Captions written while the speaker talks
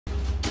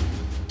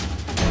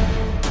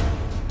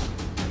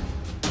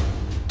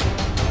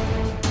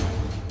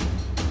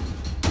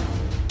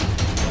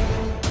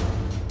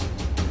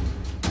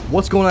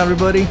What's going on,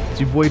 everybody?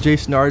 It's your boy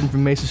Jason Arden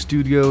from Mesa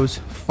Studios,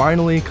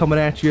 finally coming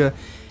at you.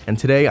 And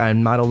today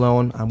I'm not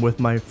alone. I'm with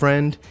my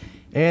friend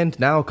and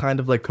now kind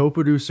of like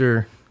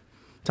co-producer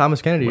Thomas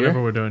Kennedy.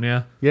 Whatever we're doing,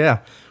 yeah. Yeah,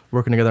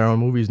 working together on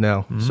movies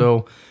now.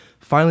 So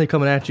finally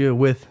coming at you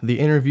with the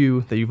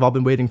interview that you've all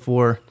been waiting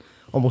for.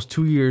 Almost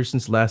 2 years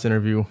since the last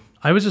interview.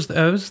 I was just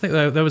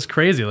thinking that was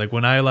crazy. Like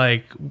when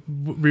I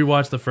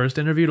rewatched the first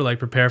interview to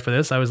prepare for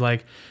this, I was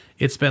like,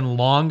 it's been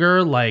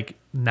longer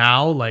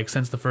now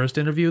since the first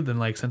interview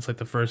than since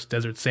the first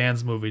Desert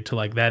Sands movie to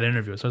that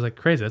interview. So I was like,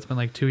 crazy. That's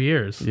been 2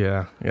 years.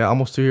 Yeah,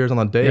 almost 2 years on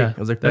the day. Yeah, it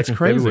was back that's in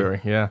crazy. February.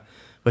 Yeah,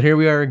 but here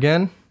we are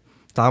again.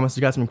 Thomas has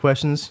got some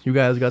questions. You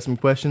guys got some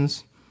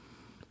questions.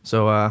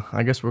 So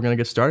I guess we're gonna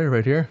get started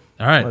right here.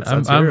 All right,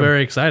 I'm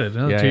very excited.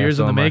 2 years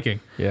in the making.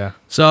 Yeah.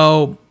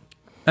 So,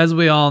 as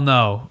we all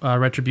know,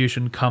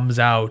 Retribution comes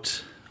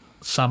out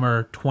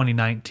summer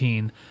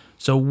 2019.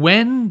 So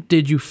when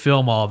did you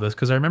film all of this?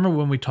 Because I remember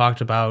when we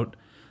talked about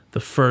the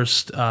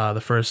first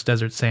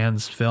Desert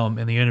Sands film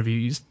in the interview,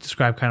 you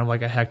described kind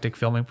of a hectic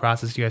filming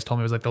process. You guys told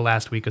me it was the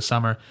last week of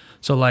summer.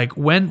 So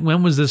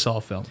when was this all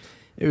filmed?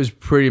 It was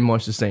pretty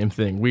much the same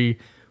thing. We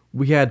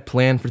had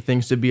planned for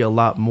things to be a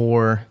lot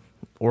more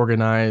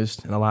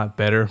organized and a lot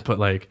better, but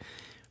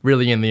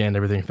really in the end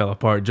everything fell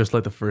apart, just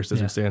like the first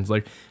Desert Sands.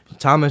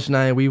 Thomas and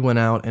I, we went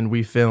out and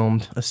we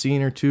filmed a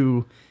scene or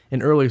two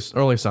in early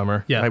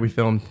summer. Yeah. We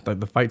filmed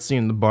the fight scene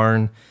in the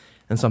barn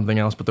and something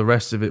else, but the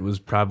rest of it was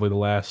probably the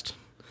last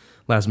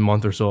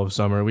month or so of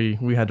summer.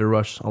 We had to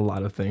rush a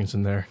lot of things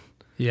in there.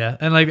 Yeah,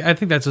 and I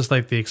think that's just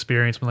the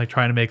experience when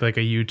trying to make a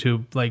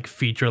YouTube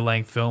feature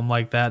length film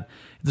like that.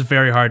 It's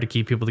very hard to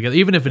keep people together,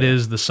 even if it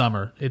is the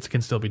summer. It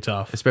can still be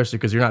tough, especially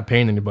because you're not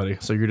paying anybody,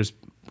 so you're just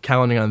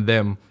counting on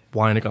them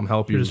wanting to come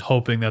help you. You're just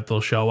hoping that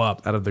they'll show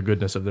up out of the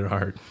goodness of their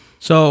heart.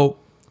 So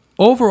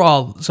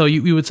overall,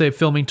 you would say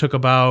filming took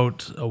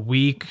about a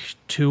week,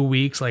 2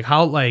 weeks.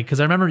 Because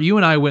I remember you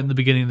and I went in the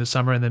beginning of the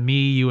summer, and then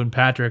me, you, and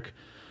Patrick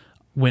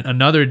went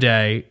another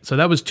day. So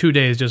that was 2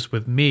 days just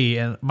with me,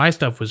 and my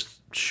stuff was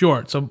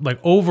short. So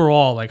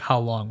overall, how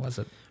long was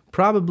it?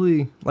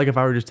 Probably if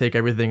I were to just take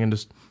everything and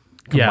just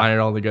combine it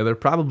all together,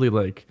 probably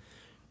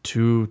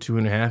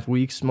 2.5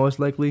 weeks most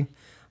likely.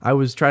 I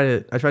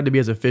tried to be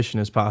as efficient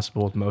as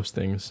possible with most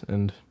things,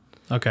 and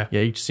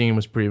each scene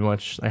was pretty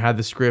much, I had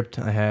the script,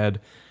 I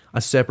had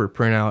a separate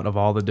printout of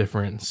all the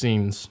different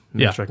scenes,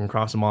 make sure I can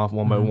cross them off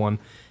one by one,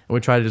 and we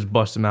tried to just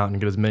bust them out and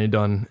get as many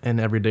done in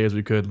every day as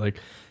we could.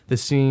 The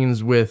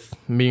scenes with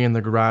me in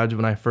the garage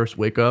when I first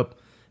wake up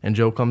and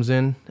Joe comes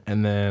in,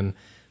 and then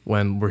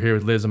when we're here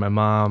with Liz and my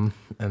mom,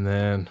 and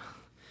then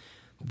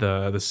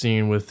the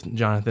scene with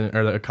Jonathan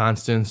or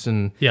Constance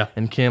and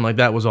Kim,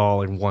 that was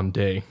all in one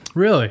day.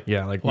 Really?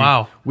 Yeah.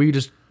 Wow. We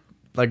just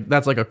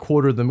that's a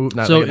quarter of the movie,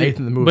 not an eighth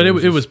of the movie. But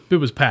it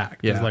was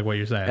packed. Yeah, is what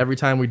you're saying. Every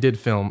time we did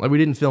film, we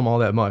didn't film all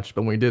that much,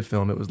 but when we did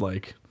film, it was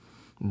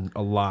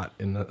a lot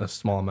in a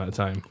small amount of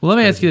time. Well, let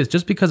me ask you this: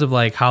 just because of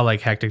how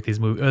hectic these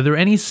movies, are there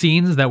any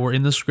scenes that were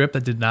in the script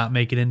that did not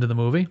make it into the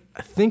movie?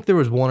 I think there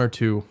was one or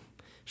two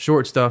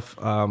short stuff.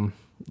 I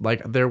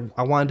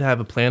wanted to have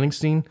a planning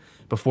scene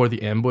before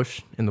the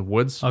ambush in the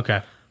woods.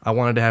 Okay. I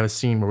wanted to have a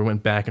scene where we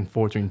went back and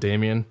forth between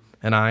Damien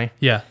and I.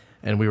 Yeah.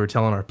 And we were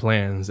telling our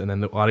plans, and then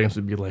the audience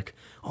would be like,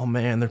 "Oh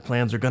man, their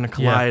plans are gonna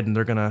collide, and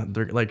they're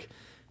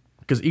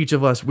because each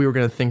of us, we were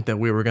gonna think that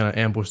we were gonna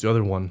ambush the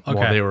other one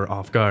while they were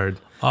off guard,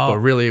 but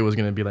really it was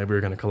gonna be we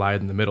were gonna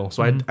collide in the middle.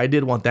 So I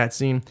did want that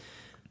scene.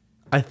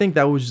 I think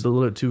that was just a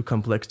little bit too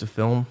complex to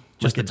film.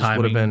 Just the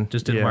timing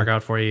just didn't work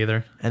out for you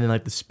either. And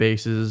then the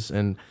spaces,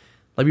 and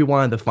we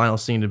wanted the final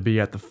scene to be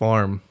at the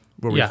farm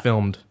where we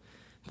filmed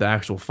the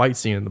actual fight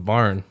scene in the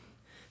barn.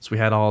 So we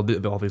had all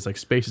these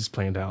spaces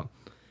planned out,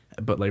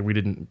 but we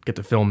didn't get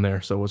to film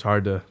there, so it was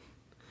hard to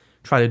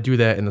try to do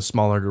that in the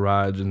smaller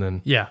garage and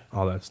then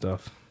all that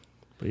stuff.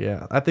 But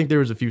yeah, I think there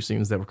was a few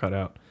scenes that were cut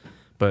out,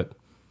 but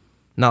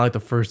not like the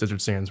first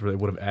Desert Sands where they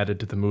would have added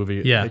to the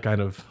movie. Yeah, it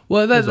kind of.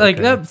 Well, that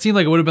that seemed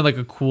like it would have been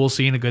a cool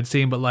scene, a good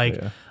scene, but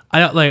I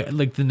don't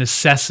like the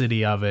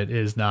necessity of it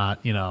is not,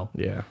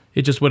 Yeah.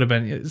 It just would have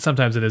been.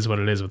 Sometimes it is what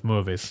it is with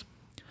movies.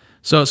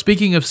 So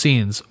speaking of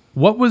scenes,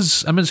 I'm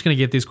just going to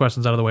get these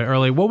questions out of the way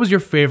early. What was your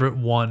favorite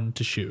one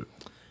to shoot?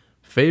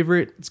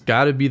 Favorite? It's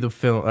got to be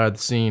the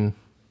scene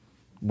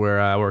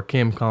where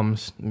Kim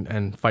comes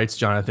and fights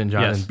Jonathan.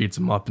 Jonathan beats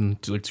him up in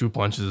 2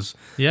 punches.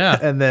 Yeah.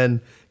 And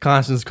then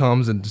Constance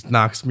comes and just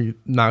knocks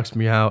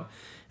me out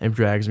and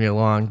drags me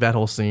along. That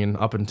whole scene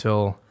up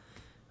until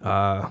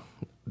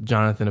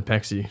Jonathan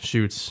Apexi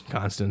shoots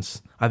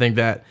Constance. I think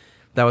that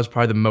was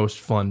probably the most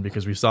fun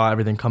because we saw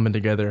everything coming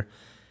together.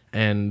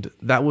 And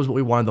that was what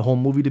we wanted the whole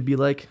movie to be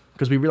like,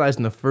 because we realized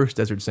in the first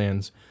Desert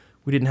Sands,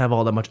 we didn't have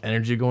all that much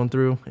energy going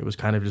through. It was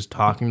kind of just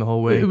talking the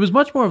whole way. It was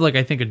much more of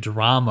I think a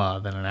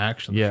drama than an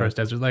action. The first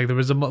Desert, there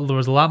was a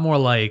lot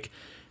more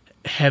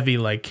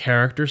heavy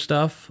character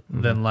stuff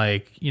than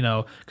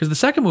because the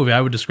second movie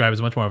I would describe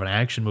as much more of an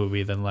action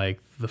movie than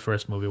the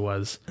first movie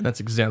was. And that's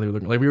exactly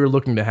what we were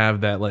looking to have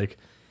that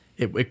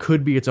it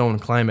could be its own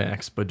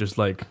climax, but just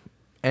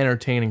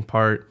entertaining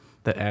part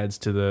that adds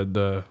to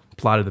the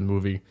plot of the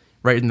movie.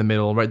 Right in the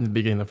middle, right in the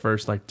beginning, the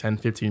first like 10,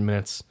 15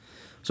 minutes.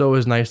 So it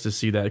was nice to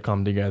see that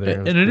come together.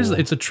 And it is,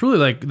 it's a truly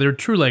like, they're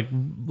true like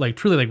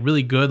truly like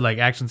really good like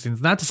action scenes.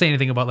 Not to say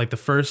anything about like the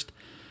first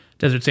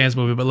Desert Sands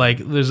movie, but like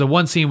there's a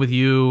one scene with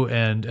you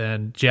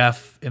and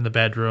Jeff in the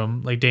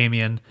bedroom, like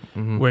Damien,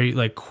 where you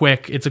like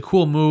quick. It's a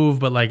cool move,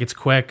 but like it's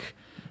quick.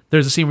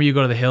 There's a scene where you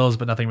go to the hills,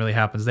 but nothing really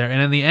happens there.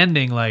 And in the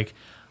ending, like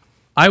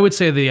I would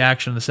say the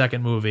action in the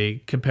second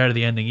movie compared to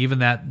the ending, even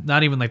that,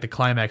 not even like the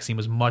climax scene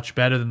was much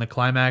better than the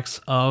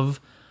climax of,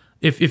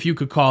 if you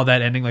could call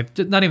that ending, like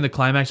not even the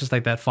climax, just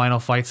like that final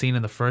fight scene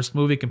in the first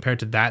movie compared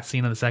to that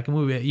scene in the second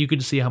movie, you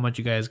could see how much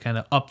you guys kind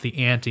of upped the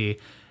ante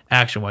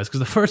action-wise.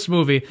 Because the first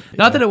movie,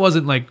 not that it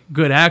wasn't like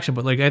good action,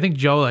 but like I think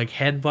Joe like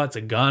headbutts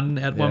a gun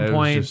at one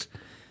point.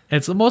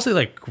 It's mostly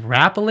like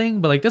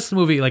grappling, but like this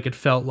movie, like it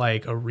felt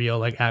like a real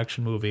like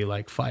action movie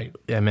like fight.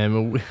 Yeah,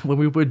 man. When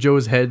we put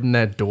Joe's head in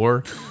that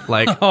door,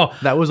 like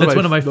that's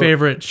one of my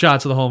favorite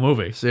shots of the whole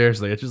movie.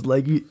 Seriously, it's just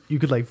like you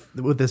could like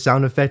with the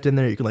sound effect in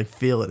there, you could like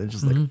feel it. It's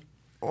just like,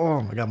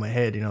 oh my god, my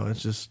head. You know,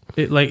 it's just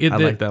I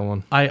like that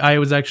one. I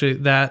was actually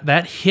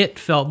that hit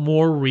felt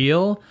more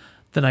real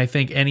than I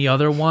think any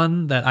other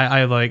one that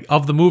I like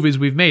of the movies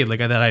we've made. Like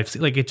that I've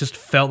seen. Like it just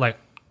felt like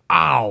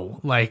ow,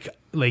 like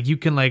you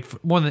can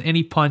like more than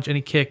any punch,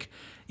 any kick,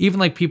 even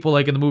like people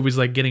like in the movies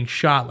like getting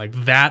shot, like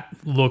that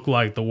looked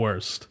like the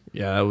worst.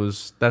 Yeah,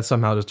 that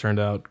somehow just turned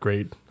out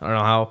great. I don't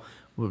know how.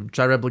 We'll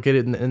try to replicate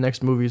it in the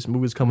next movies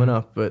coming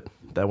up, but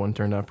that one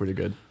turned out pretty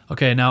good.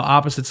 Okay, now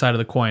opposite side of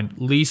the coin,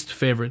 least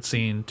favorite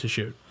scene to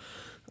shoot.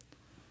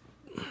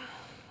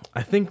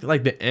 I think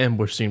like the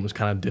ambush scene was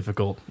kind of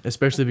difficult,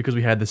 especially because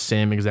we had the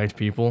same exact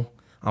people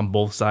on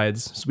both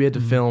sides, so we had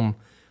to film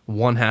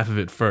one half of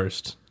it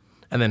first.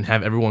 And then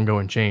have everyone go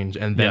and change,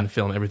 and then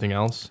film everything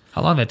else.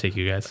 How long did that take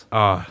you guys?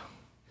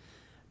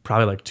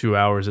 Probably like 2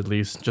 hours at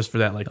least, just for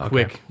that like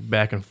quick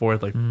back and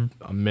forth, like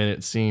a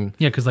minute scene.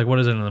 Yeah, because like what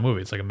is it in the movie?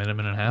 It's like a minute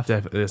and a half.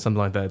 Definitely, something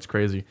like that. It's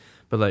crazy,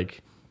 but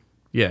like,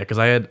 yeah, because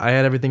I had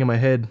everything in my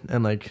head,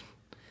 and like,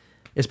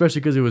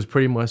 especially because it was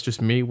pretty much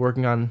just me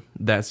working on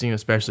that scene,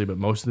 especially, but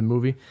most of the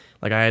movie,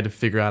 like I had to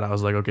figure out. I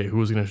was like, okay,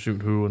 who's gonna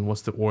shoot who, and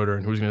what's the order,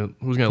 and who's gonna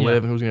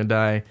live, and who's gonna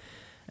die.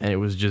 And it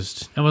was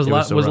just... And was a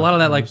lot of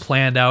that like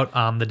planned out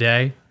on the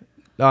day?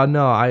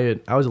 No, I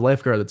was a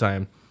lifeguard at the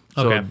time.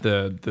 So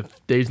the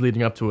days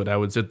leading up to it, I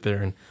would sit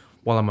there and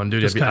while I'm on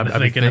duty, I'd be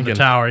thinking in the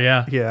tower,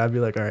 yeah. Yeah, I'd be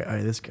like, all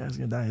right, this guy's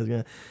gonna die. He's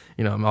gonna,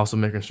 I'm also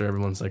making sure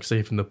everyone's like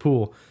safe in the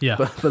pool. Yeah.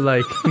 But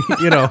like,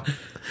 yeah,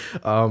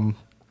 I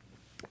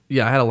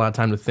had a lot of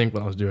time to think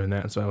when I was doing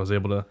that, so I was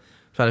able to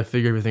try to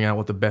figure everything out.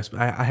 What the best...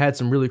 I had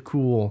some really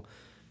cool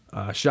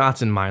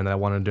shots in mind that I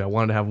wanted to do. I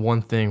wanted to have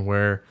one thing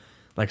where...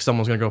 like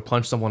someone's gonna go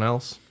punch someone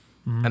else,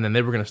 and then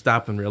they were gonna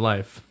stop in real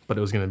life, but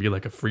it was gonna be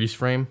like a freeze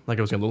frame, like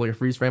it was gonna look like a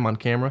freeze frame on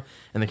camera,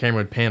 and the camera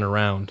would pan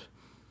around,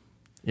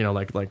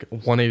 like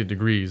 180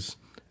 degrees,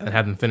 and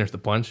have them finish the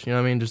punch. You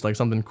know what I mean? Just like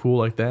something cool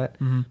like that.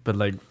 But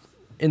like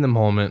in the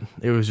moment,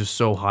 it was just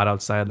so hot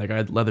outside. Like I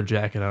had leather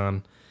jacket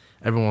on,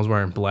 everyone was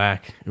wearing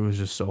black. It was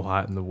just so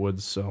hot in the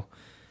woods. So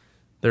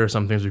there are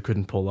some things we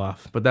couldn't pull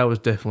off, but that was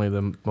definitely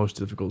the most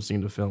difficult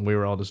scene to film. We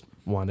were all just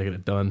wanting to get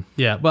it done.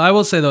 Yeah, but I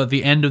will say though, at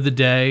the end of the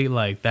day,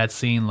 like that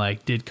scene,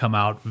 like did come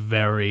out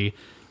very,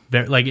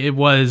 very like it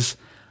was.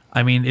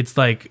 I mean, it's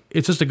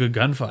just a good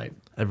gunfight.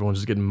 Everyone's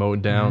just getting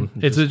mowed down.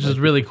 It's just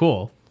really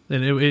cool,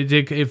 and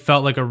it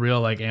felt like a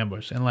real like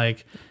ambush, and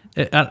like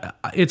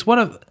it's one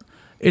of.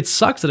 It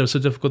sucks that it was so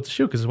difficult to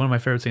shoot because it's one of my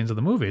favorite scenes of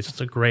the movie. It's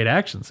just a great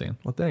action scene.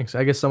 Well, thanks.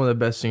 I guess some of the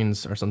best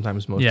scenes are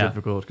sometimes most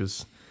difficult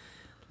because.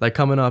 Like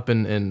coming up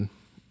and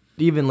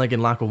even like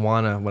in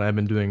Lackawanna when I've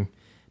been doing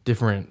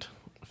different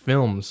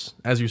films,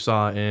 as you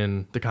saw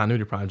in the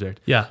Continuity Project.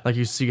 Yeah. Like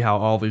you see how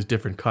all these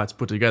different cuts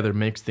put together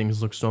makes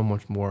things look so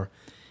much more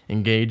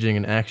engaging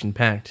and action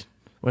packed.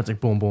 When it's like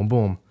boom, boom,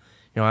 boom.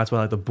 That's why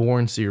like the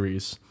Bourne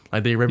series,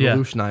 like they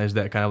revolutionized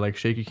that kind of like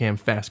shaky cam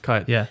fast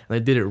cut. Yeah. And they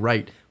did it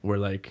right where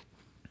like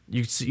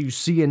you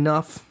see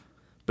enough,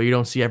 but you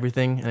don't see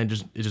everything, and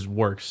it just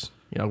works.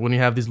 When you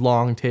have these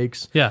long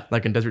takes,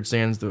 like in Desert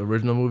Sands, the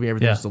original movie,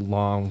 everything's just a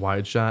long,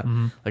 wide shot.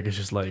 Like it's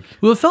just like...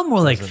 Well, it felt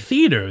more like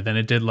theater than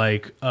it did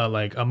like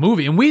a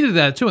movie. And we did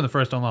that too in the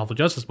first Unlawful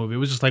Justice movie. It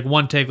was just like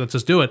one take, let's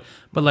just do it.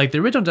 But like the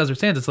original Desert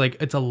Sands,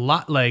 it's a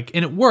lot like...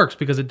 And it works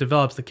because it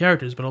develops the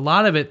characters. But a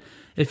lot of it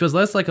feels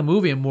less like a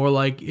movie and more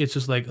like it's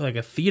just like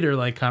a theater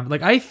like...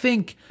 Like I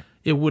think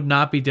it would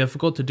not be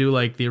difficult to do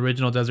like the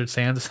original Desert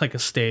Sands as like a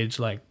stage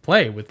like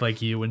play with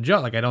like you and Joe.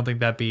 Like I don't think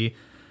that'd be...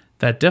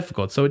 that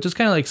difficult. So it just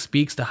kind of like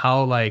speaks to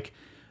how like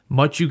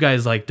much you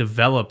guys like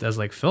developed as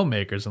like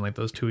filmmakers in like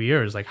those 2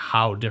 years, like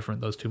how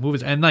different those two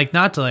movies, and like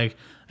not to like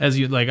as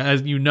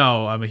you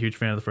know I'm a huge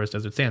fan of the first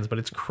Desert Sands, but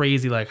it's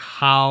crazy like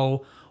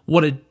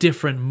what a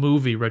different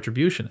movie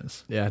Retribution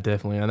is. Yeah,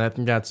 definitely. And I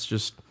think that's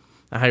just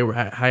how you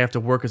have to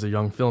work as a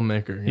young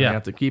filmmaker. You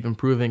have to keep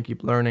improving,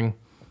 keep learning,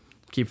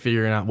 keep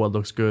figuring out what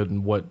looks good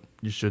and what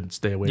you should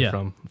stay away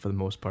from for the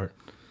most part.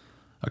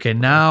 Okay,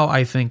 now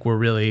I think we're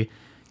really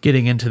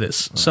getting into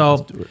this.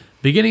 So,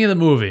 beginning of the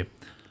movie,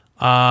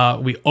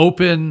 We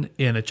open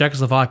in a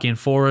Czechoslovakian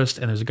forest,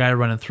 and there's a guy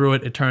running through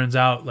it. It turns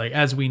out, like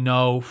as we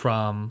know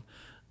from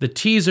the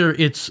teaser,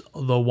 it's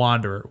the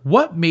Wanderer.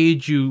 What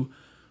made you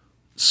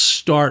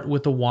start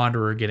with the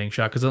Wanderer getting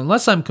shot? Because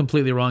unless I'm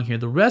completely wrong here,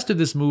 the rest of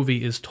this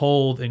movie is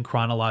told in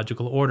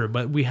chronological order,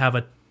 but we have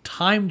a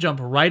time jump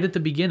right at the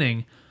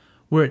beginning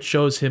where it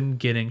shows him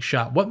getting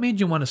shot. What made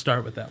you want to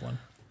start with that one?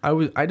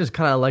 I just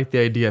kind of like the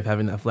idea of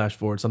having that flash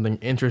forward, something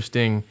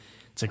interesting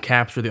to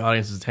capture the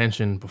audience's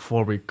attention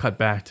before we cut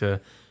back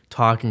to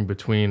talking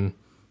between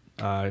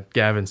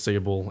Gavin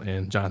Sable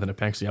and Jonathan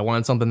Apexi. I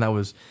wanted something that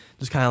was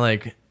just kind of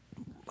like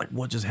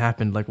what just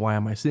happened? Like, why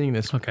am I seeing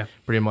this? Okay.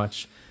 Pretty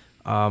much.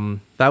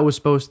 There was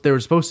supposed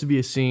to be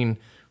a scene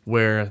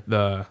where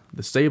the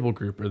Sable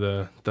group, or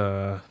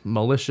the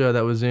militia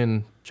that was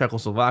in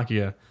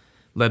Czechoslovakia,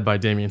 led by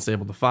Damien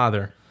Sable, the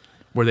father,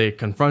 where they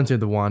confronted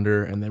the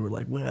Wanderer and they were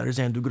like, "Where's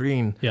Andrew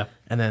Green?" Yeah.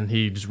 And then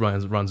he just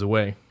runs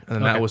away. And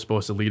then that was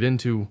supposed to lead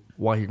into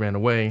why he ran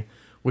away,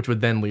 which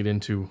would then lead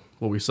into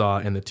what we saw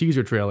in the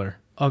teaser trailer.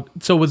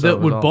 So would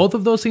both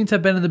of those scenes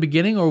have been in the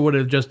beginning, or would it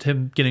have just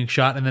him getting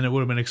shot and then it would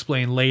have been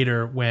explained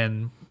later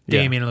when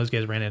Damien and those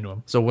guys ran into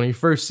him? So when you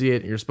first see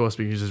it, you're supposed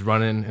to be just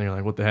running and you're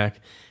like, what the heck?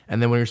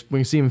 And then when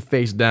you see him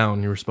face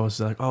down, you were supposed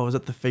to be like, oh, is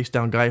that the face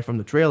down guy from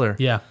the trailer?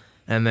 Yeah.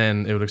 And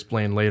then it would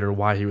explain later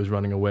why he was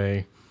running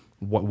away,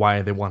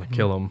 why they want to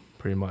kill him,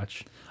 pretty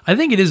much. I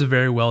think it is a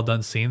very well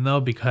done scene, though,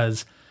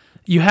 because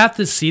you have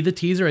to see the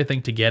teaser, I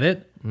think, to get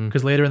it.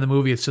 Because later in the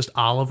movie, it's just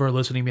Oliver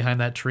listening behind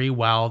that tree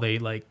while they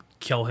like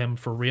kill him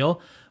for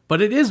real.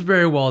 But it is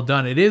very well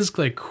done. It is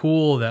like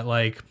cool that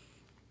like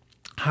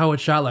how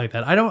it's shot like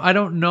that. I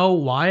don't know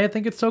why I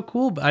think it's so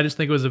cool, but I just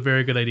think it was a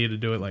very good idea to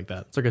do it like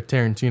that. It's like a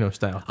Tarantino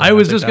style thing. I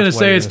was just gonna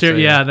say it's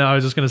Tarantino. No, I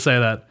was just gonna say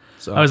that.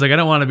 So, I was like, I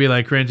don't want to be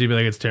like cringy, be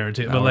like it's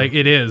Tarantino, but like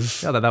it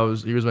is. Yeah,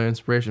 he was my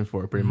inspiration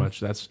for it, pretty much.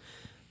 That's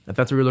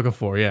what we're looking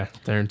for. Yeah,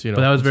 Tarantino.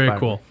 But that was very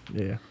cool.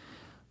 Yeah.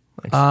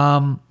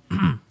 Thanks.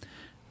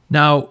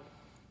 Now,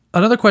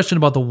 another question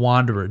about the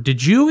Wanderer.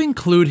 Did you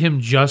include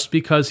him just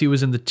because he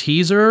was in the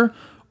teaser,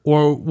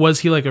 or was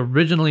he like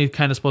originally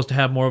kind of supposed to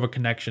have more of a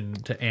connection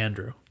to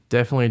Andrew?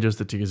 Definitely just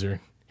the teaser.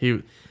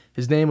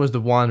 His name was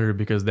the Wanderer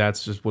because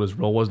that's just what his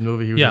role was in the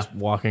movie. He was just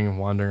walking and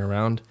wandering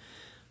around.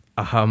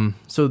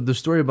 So the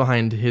story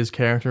behind his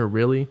character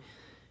really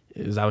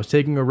is I was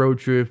taking a road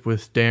trip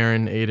with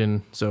Darren,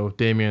 Aiden, so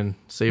Damien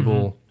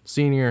Sable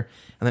Sr.,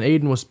 and then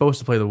Aiden was supposed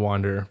to play the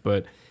Wanderer,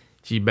 but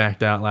he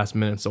backed out last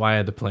minute, so I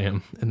had to play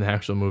him in the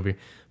actual movie.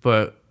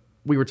 But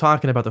we were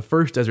talking about the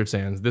first Desert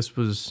Sands. This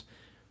was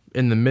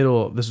in the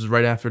middle. This is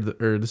right after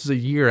this is a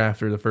year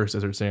after the first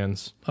Desert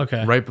Sands.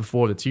 Okay. Right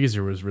before the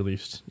teaser was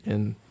released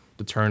in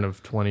the turn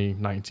of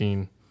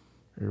 2019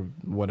 or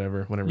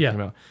whenever it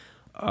came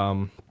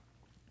out.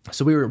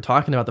 So we were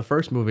talking about the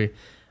first movie,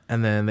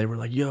 and then they were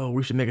like, "Yo,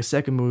 we should make a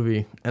second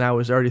movie." And I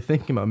was already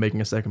thinking about making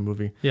a second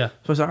movie. Yeah.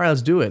 So I said, "All right,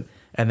 let's do it."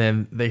 And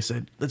then they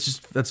said,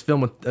 "Let's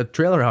film a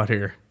trailer out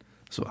here."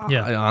 So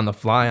on the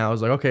fly, I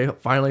was like, "Okay,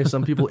 finally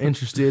some people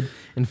interested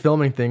in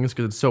filming things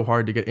because it's so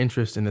hard to get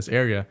interest in this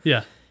area."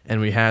 Yeah. And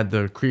we had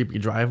the creepy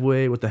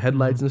driveway with the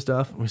headlights and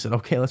stuff. And we said,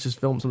 "Okay, let's just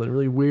film something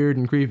really weird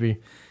and creepy."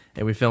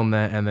 And we filmed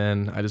that, and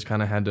then I just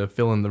kind of had to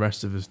fill in the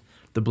rest of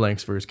the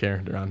blanks for his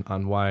character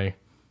on why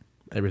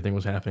everything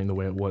was happening the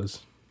way it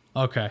was.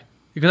 Okay.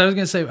 Because I was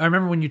going to say, I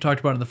remember when you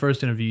talked about it in the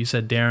first interview, you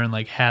said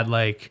Darren had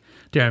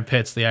Darren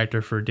Pitts, the actor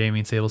for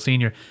Damien Sable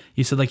Sr.,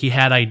 you said he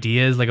had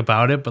ideas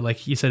about it, but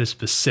he said his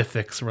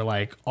specifics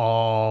were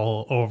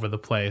all over the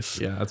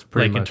place. Yeah, that's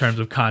pretty much. In terms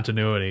of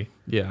continuity.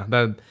 Yeah,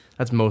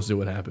 that's mostly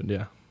what happened,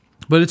 yeah.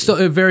 But it's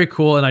still very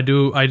cool, and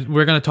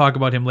we're going to talk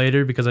about him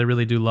later because I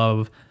really do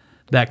love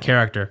that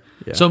character.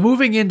 Yeah. So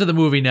moving into the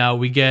movie now,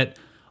 we get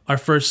our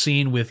first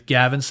scene with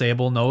Gavin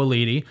Sable, Noah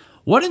Leedy.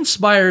 What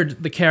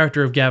inspired the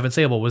character of Gavin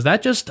Sable? Was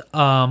that just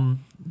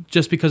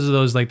because of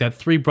those that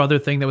three brother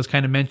thing that was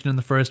kind of mentioned in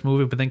the first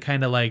movie, but then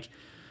kind of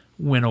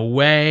went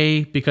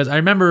away? Because I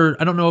remember,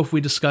 I don't know if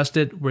we discussed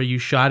it, where you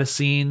shot a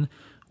scene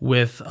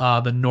with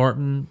the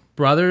Norton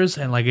brothers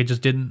and it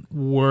just didn't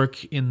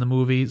work in the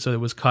movie, so it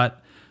was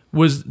cut.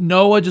 Was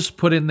Noah just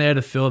put in there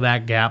to fill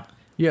that gap?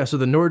 Yeah, so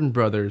the Norton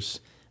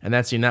brothers, and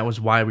that scene, that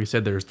was why we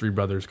said there's three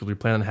brothers, because we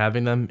plan on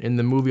having them in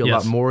the movie a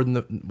lot more than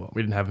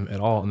we didn't have them at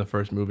all in the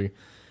first movie.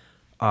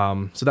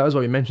 So that was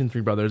why we mentioned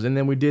three brothers, and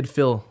then we did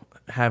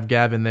have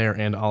Gavin there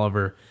and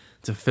Oliver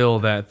to fill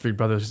that three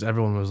brothers, because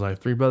everyone was like,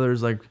 three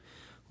brothers,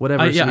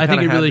 whatever. I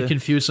think it really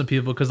confused some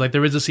people, because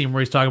there is a scene where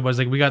he's talking about,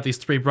 we got these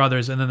three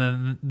brothers, and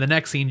then the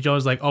next scene,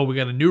 Joe's like, oh, we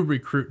got a new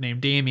recruit named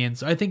Damien.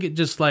 So I think it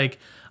just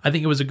I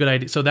think it was a good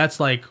idea. So that's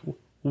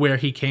where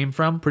he came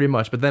from, pretty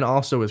much. But then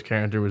also his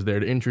character was there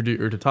to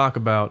introduce or to talk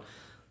about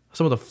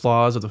some of the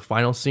flaws of the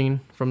final scene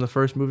from the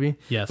first movie.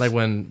 Yes,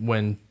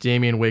 when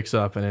Damien wakes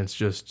up and it's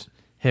just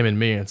him and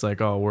me, it's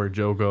oh, where'd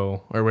Joe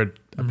go, or where'd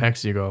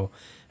Apexi go?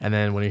 And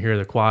then when you hear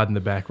the quad in the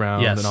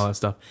background and all that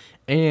stuff.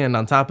 And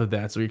on top of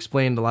that, so he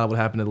explained a lot of what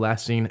happened in the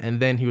last scene, and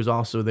then he was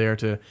also there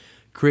to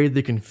create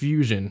the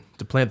confusion,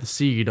 to plant the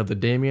seed of the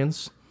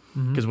Damians.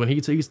 Because when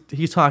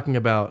he's talking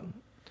about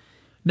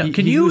Now,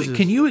 can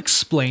you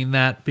explain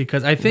that?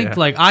 Because I think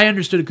like I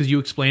understood it because you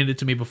explained it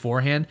to me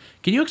beforehand.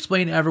 Can you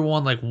explain to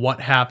everyone like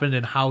what happened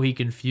and how he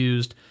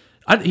confused?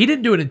 He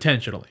didn't do it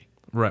intentionally,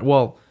 right?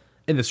 Well,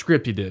 in the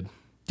script he did.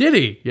 Did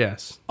he?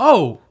 Yes.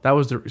 Oh, that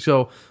was the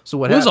so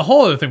what? There's a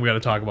whole other thing we got to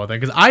talk about then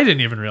because I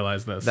didn't even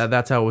realize this.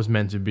 That's how it was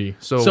meant to be.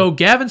 So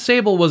Gavin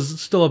Sable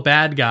was still a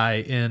bad guy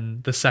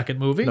in the second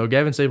movie. No,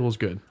 Gavin Sable was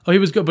good. Oh, he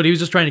was good, but he was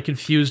just trying to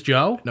confuse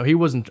Joe. No, he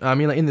wasn't. I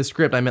mean, like in the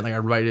script, I meant like I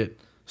write it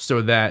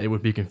so that it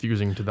would be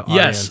confusing to the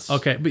audience. Yes.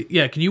 Okay. But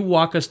yeah, can you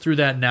walk us through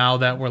that now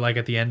that we're like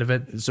at the end of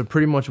it? So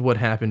pretty much what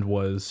happened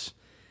was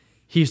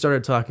he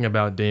started talking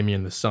about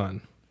Damien the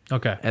son.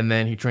 Okay. And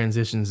then he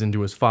transitions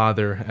into his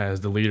father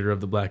as the leader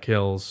of the Black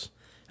Hills,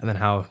 and then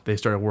how they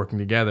started working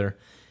together.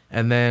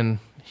 And then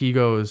he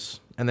goes,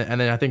 and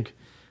then I think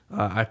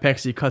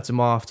Ipexi cuts him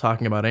off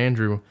talking about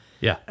Andrew.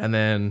 Yeah. And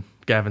then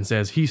Gavin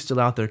says he's still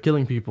out there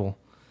killing people.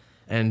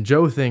 And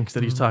Joe thinks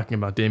that he's talking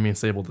about Damien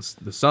Sable,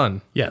 the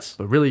son. Yes.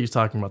 But really he's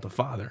talking about the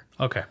father.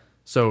 Okay.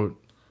 So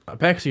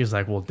Pexi is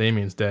like, well,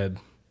 Damien's dead.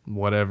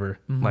 Whatever.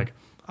 Like,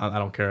 I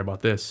don't care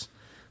about this.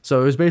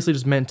 So it was basically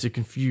just meant to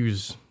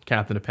confuse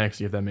Captain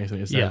Apexi, if that makes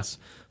any sense.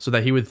 Yeah. So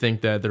that he would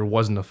think that there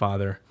wasn't a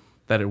father,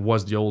 that it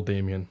was the old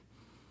Damien.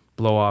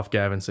 Blow off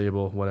Gavin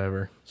Sable,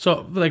 whatever.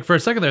 So, like, for a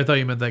second there, I thought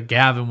you meant that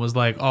Gavin was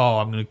like, oh,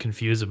 I'm going to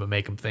confuse him and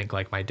make him think,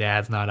 like, my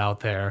dad's not out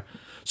there.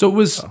 So it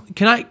was,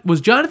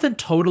 was Jonathan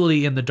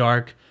totally in the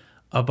dark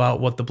about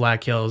what the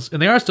Black Hills,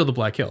 and they are still the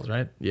Black Hills,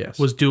 right? Yes.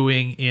 Was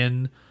doing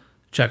in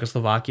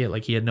Czechoslovakia?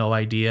 Like, he had no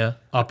idea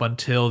up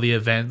until the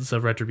events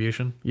of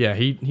Retribution? Yeah,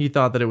 he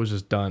thought that it was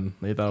just done.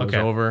 He thought it was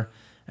over.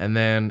 And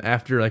then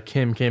after, like,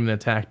 Kim came and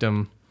attacked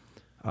him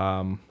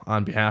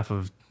on behalf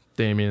of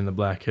Damien and the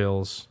Black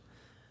Hills,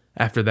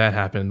 after that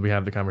happened, we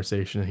have the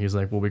conversation, and he's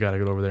like, well, we got to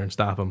get over there and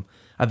stop him.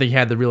 I think he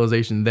had the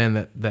realization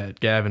then that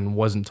Gavin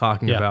wasn't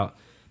talking about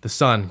the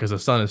son, because the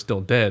son is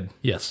still dead.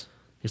 Yes.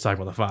 He's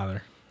talking about the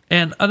father.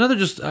 And another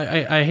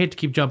I hate to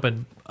keep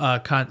jumping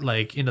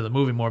like into the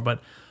movie more,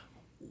 but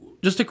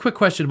just a quick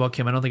question about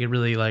Kim. I don't think it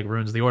really like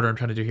ruins the order I'm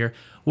trying to do here.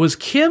 Was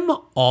Kim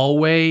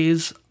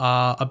always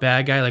a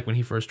bad guy, like when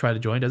he first tried to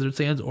join Desert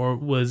Sands, or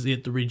was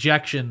it the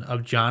rejection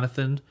of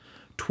Jonathan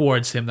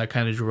towards him that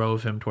kind of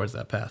drove him towards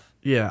that path?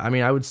 Yeah, I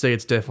mean, I would say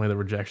it's definitely the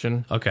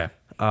rejection. Okay.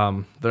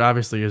 There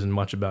obviously isn't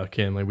much about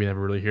Kim. Like, we never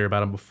really hear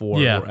about him before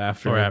or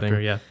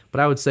after. Yeah.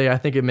 But I would say I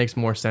think it makes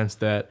more sense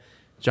that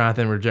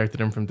Jonathan rejected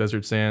him from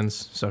Desert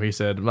Sands, so he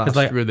said, well,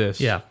 screw this.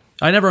 Yeah.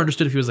 I never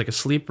understood if he was like a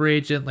sleeper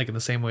agent, like in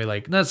the same way,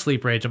 like, not a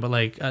sleeper agent, but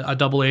like a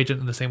double agent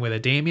in the same way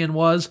that Damien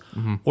was,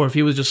 or if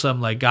he was just some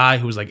like guy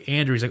who was like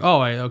Andrew. He's like,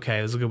 oh, okay,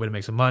 this is a good way to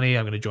make some money.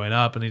 I'm going to join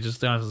up. And he just,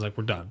 Jonathan's like,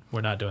 we're done.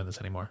 We're not doing this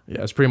anymore.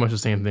 Yeah, it's pretty much the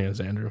same thing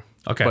as Andrew.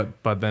 Okay.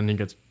 But then he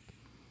gets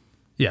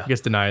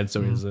denied,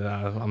 so he's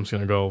I'm just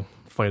going to go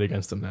fight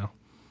against him now.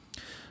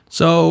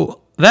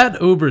 So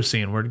that Uber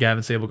scene where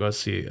Gavin Sable goes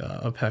to see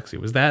Apexi,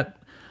 was that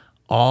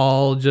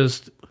all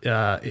just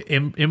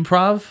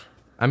improv?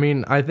 I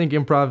mean, I think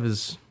improv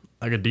is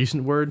like a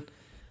decent word.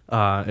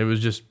 It was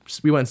just,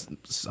 we went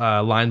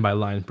line by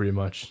line pretty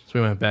much. So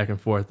we went back and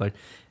forth. Like,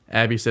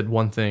 Abby said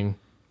one thing,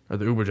 or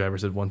the Uber driver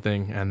said one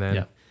thing, and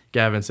then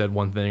Gavin said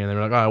one thing, and they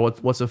were like, all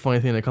right, what's the funny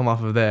thing to come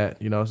off of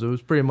that? You know, so it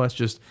was pretty much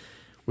just,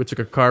 we took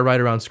a car ride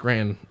around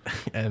Scranton,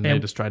 and they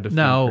just tried to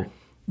Now,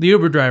 the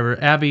Uber driver,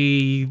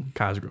 Abby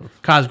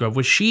Cosgrove,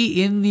 was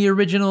she in the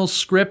original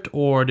script,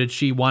 or did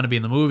she want to be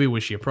in the movie?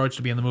 Was she approached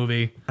to be in the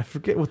movie? I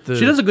forget what the...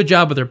 She does a good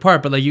job with her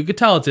part, but like you could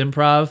tell it's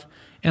improv.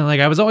 And like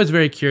I was always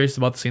very curious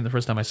about the scene the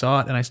first time I saw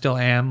it, and I still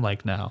am,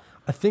 like, now.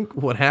 I think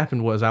what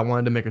happened was I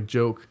wanted to make a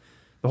joke.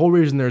 The whole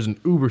reason there's an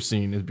Uber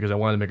scene is because I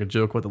wanted to make a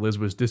joke about the Liz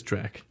Wiz diss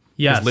track.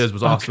 Yes. Liz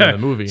was also in the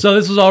movie. So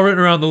this was all written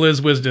around the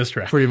Liz Wiz diss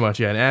track. Pretty much,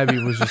 yeah. And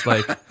Abby was just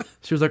like,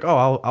 she was like,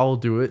 oh, I'll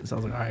do it. So I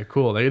was like, all right,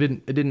 cool. Like,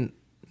 it didn't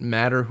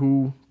matter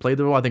who played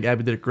the role. I think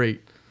Abby did it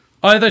great.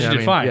 Oh, I thought she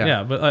did fine.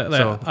 Yeah, but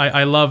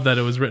I love that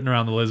it was written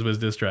around the Liz Wiz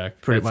diss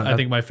track. I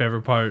think my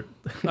favorite part,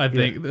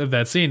 of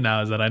that scene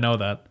now is that I know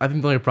that. I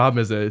think the only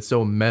problem is that it's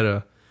so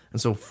meta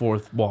and so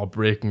fourth wall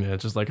breaking.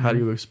 It's just like, how do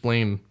you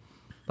explain,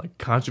 like,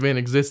 contraband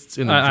exists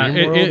in the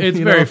dream world? It's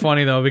very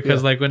funny though,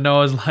 because like when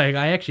Noah's like,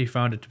 I actually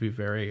found it to be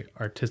very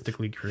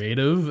artistically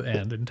creative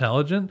and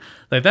intelligent.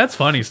 Like, that's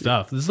funny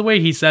stuff. This is the way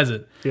he says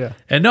it. Yeah.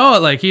 And Noah,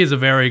 like, he is a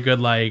very good,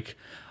 like,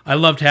 I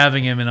loved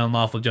having him in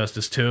Unlawful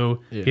Justice 2.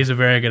 Yeah. He's a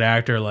very good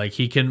actor. Like,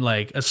 he can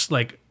like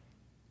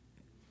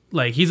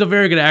he's a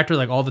very good actor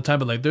like all the time,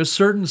 but like there's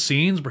certain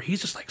scenes where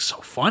he's just like so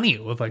funny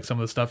with like some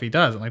of the stuff he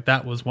does, and like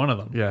that was one of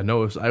them. Yeah,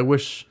 no, I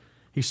wish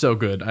he's so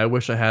good. I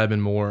wish I had him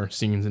in more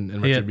scenes in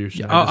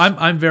Retribution. Yeah.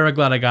 I'm very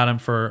glad I got him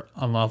for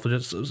Unlawful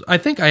Justice. I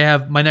think I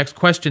have my next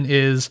question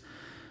is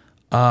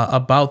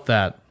about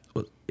that.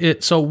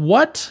 So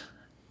what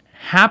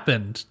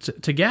happened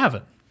to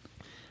Gavin?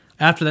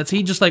 After that, so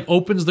he just like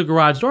opens the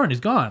garage door and he's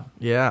gone.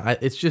 Yeah,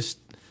 it's just,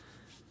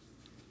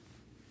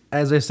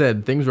 as I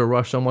said, things were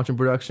rushed so much in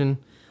production.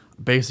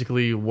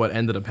 basically what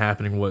ended up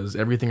happening was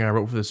everything I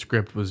wrote for the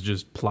script was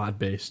just plot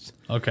based.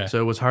 Okay. So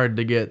it was hard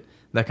to get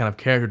that kind of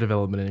character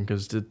development in,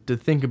 because to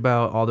think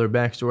about all their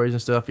backstories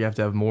and stuff, you have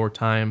to have more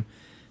time.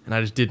 And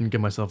I just didn't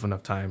give myself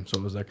enough time. So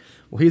it was like,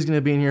 well, he's going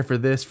to be in here for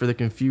this, for the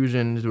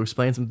confusion, to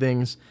explain some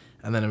things.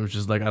 And then it was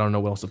just like, I don't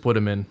know what else to put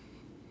him in.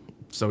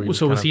 So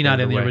was he not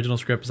in the original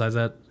script besides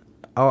that?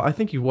 Oh, I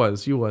think he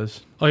was. He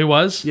was. Oh, he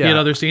was? Yeah. He had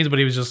other scenes, but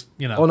he was just,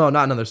 Oh, no,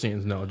 not in other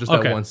scenes. No, just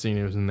that one scene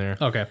he was in there.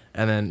 Okay.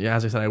 And then, yeah,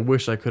 as I said, I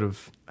wish I could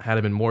have had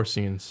him in more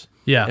scenes.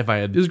 Yeah. If I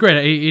had. It was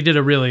great. He did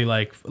a really,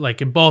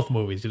 like in both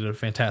movies, he did a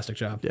fantastic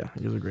job. Yeah,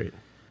 he was great.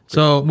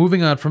 So,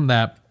 moving on from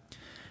that,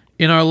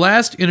 in our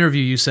last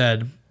interview, you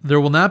said there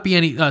will not be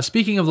any,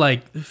 speaking of,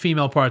 like,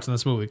 female parts in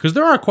this movie, because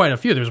there are quite a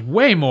few. There's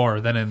way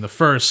more than in the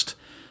first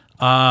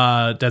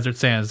Desert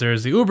Sands.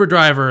 There's the Uber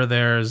driver.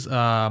 There's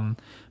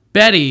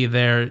Betty.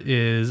 There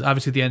is,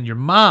 obviously, at the end, your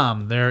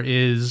mom. There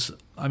is,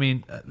 I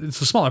mean,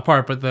 it's a smaller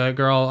part, but the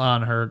girl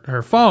on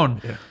her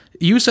phone. Yeah.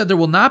 You said there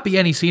will not be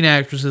any scene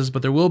actresses,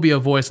 but there will be a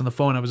voice on the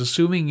phone. I was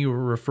assuming you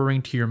were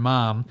referring to your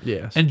mom.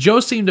 Yes. And Joe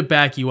seemed to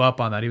back you up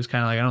on that. He was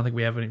kind of like, I don't think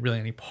we have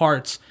any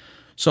parts.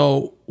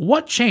 So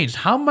what changed?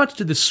 How much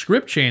did the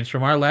script change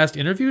from our last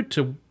interview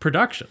to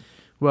production?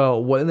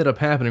 Well, what ended up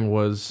happening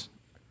was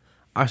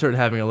I started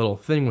having a little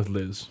thing with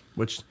Liz,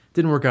 which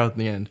didn't work out in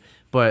the end.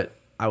 But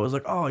I was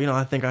like, oh,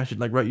 I think I should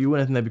like write you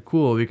in. I think that'd be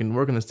cool. We can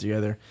work on this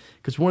together.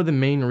 Because one of the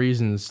main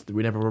reasons that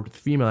we never work with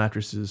female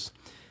actresses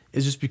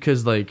is just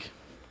because, like,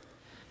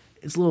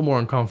 it's a little more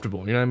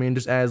uncomfortable, you know what I mean?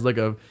 Just as like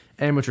a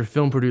amateur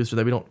film producer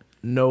that we don't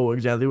know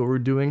exactly what we're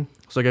doing.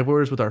 So like if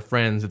we're just with our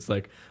friends, it's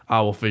like,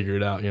 oh, we'll figure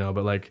it out,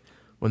 But like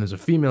when there's a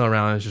female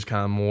around, it's just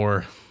kind of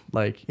more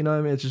like, you know what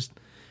I mean? It's just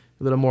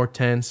a little more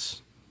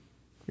tense.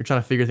 You're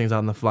trying to figure things out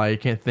on the fly. You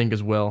can't think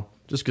as well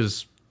just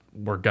because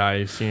we're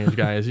guys, teenage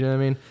guys, you know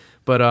what I mean?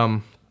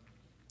 But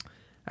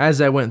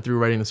as I went through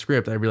writing the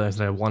script, I realized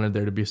that I wanted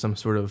there to be some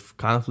sort of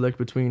conflict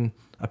between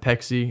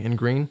Apexi and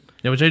Green.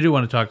 Yeah, which I do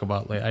want to talk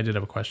about. Like, I did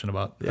have a question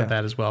about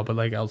that as well, but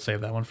like I'll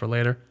save that one for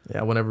later.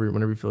 Yeah, whenever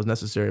you feel is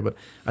necessary. But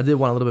I did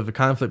want a little bit of a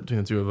conflict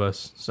between the two of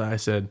us. So I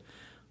said,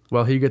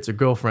 well, he gets a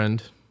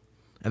girlfriend,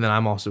 and then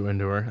I'm also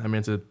into her. I mean,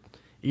 it's a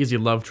easy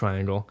love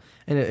triangle,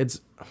 and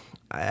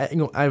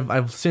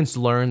I've since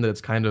learned that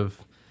it's kind of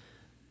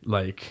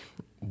like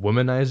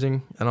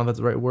womanizing. I don't know if that's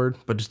the right word,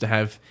 but just to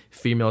have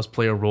females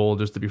play a role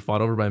just to be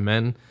fought over by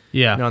men.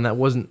 Yeah. And that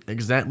wasn't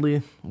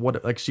exactly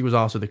what, like, she was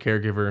also the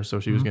caregiver, so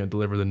she was going to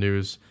deliver the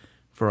news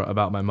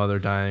about my mother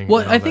dying.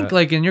 Well, I think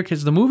like in your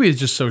case, the movie is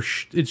just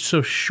it's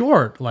so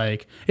short.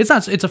 Like it's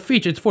a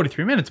feature. It's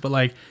 43 minutes, but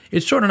like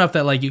it's short enough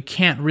that like you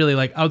can't really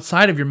like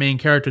outside of your main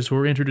characters who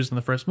were introduced in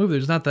the first movie,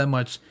 there's not that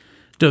much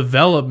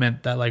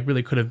development that like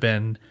really could have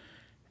been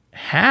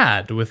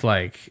had with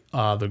like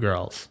the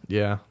girls.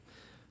 Yeah.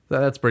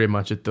 That's pretty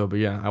much it, though. But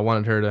yeah, I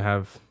wanted there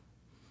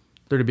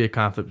to be a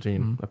conflict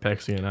between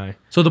Apexi and I.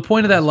 So the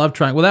point of that love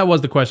triangle, well, that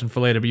was the question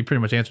for later, but you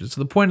pretty much answered it. So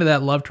the point of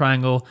that love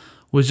triangle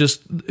was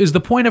the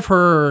point of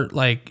her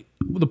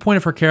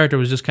character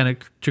was just kind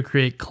of to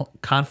create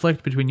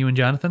conflict between you and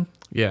Jonathan?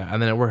 Yeah,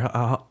 and then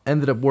it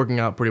ended up working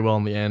out pretty well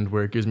in the end,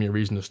 where it gives me a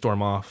reason to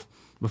storm off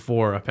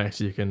before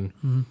Apexi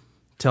can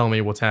tell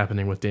me what's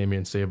happening with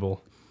Damien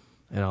Sable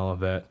and all of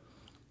that.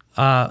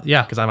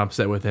 Yeah, because I'm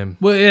upset with him.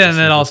 Well, yeah, and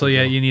then also,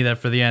 yeah, you need that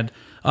for the end.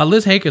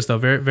 Liz Hakis, though,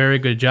 very, very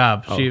good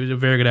job. She was a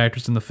very good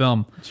actress in the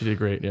film. She did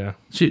great, yeah.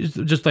 She's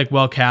just like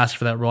well cast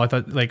for that role. I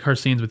thought like her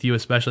scenes with you,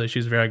 especially,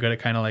 she's very good at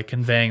kind of like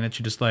conveying that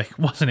she just like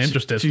wasn't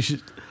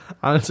interested.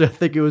 Honestly, I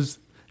think it was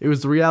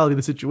the reality of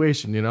the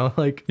situation,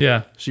 like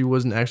she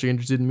wasn't actually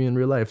interested in me in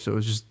real life, so it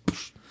was just.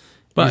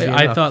 But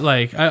I thought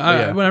like when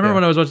I remember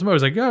when I was watching the movie, I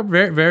was like, oh,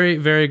 very, very,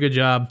 very good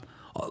job.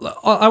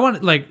 I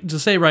want like to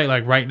say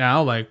right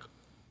now, like.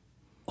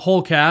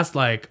 Whole cast,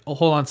 like a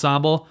whole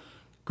ensemble,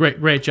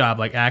 great job,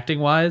 like acting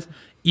wise.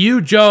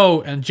 You,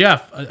 Joe, and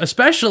Jeff,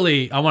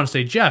 especially I want to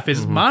say Jeff,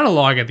 his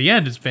monologue at the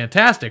end is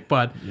fantastic,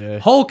 but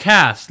whole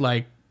cast,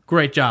 like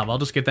great job. I'll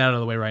just get that out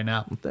of the way right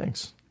now. Well,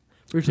 thanks.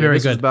 Very good.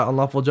 This is about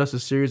Unlawful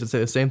Justice series. I'd say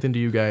the same thing to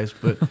you guys,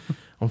 but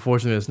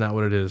unfortunately, it's not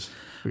what it is.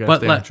 We gotta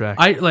stay on track.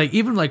 I like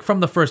even like from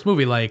the first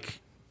movie,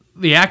 like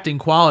the acting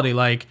quality,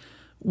 like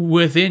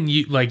within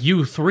you, like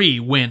you three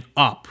went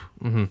up.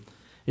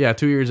 Yeah,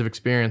 2 years of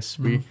experience.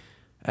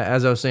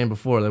 As I was saying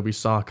before, that we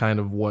saw kind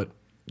of what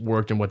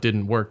worked and what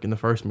didn't work in the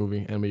first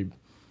movie, and we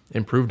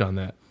improved on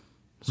that.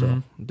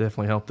 So it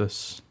definitely helped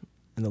us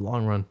in the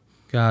long run.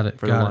 Got it.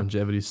 For the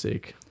longevity's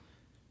sake.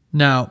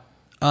 Now,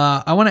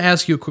 I want to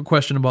ask you a quick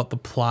question about the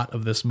plot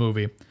of this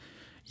movie.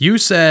 You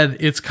said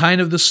it's kind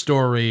of the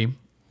story.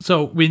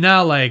 So we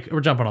now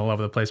we're jumping all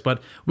over the place,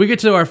 but we get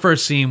to our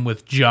first scene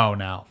with Joe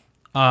now.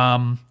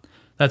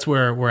 That's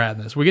where we're at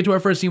in this. We get to our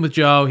first scene with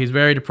Joe. He's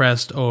very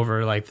depressed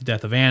over like the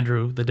death of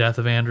Andrew.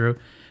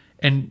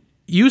 And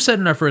you said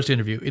in our first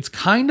interview, it's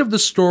kind of the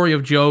story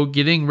of Joe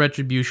getting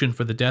retribution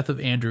for the death of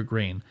Andrew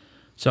Green.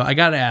 So I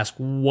got to ask,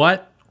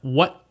 what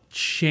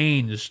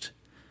changed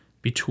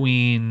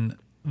between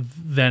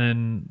then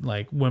and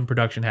like when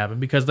production happened?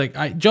 Because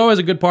like Joe has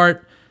a good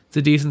part. It's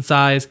a decent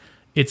size.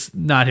 It's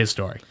not his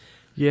story.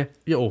 Yeah.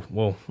 Yeah. Oh,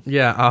 well.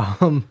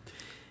 Yeah.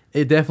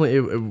 It definitely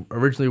it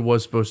originally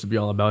was supposed to be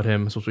all about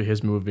him. It's supposed to be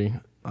his movie.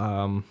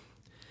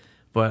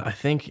 But I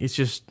think it's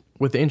just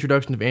with the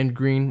introduction of Andrew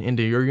Green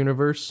into your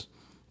universe,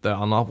 the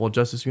Unlawful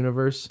Justice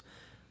universe,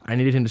 I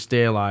needed him to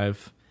stay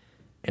alive,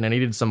 and I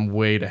needed some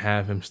way to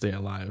have him stay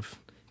alive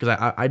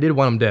because I did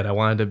want him dead.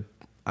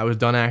 I was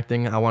done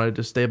acting. I wanted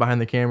to stay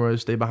behind the camera,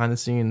 stay behind the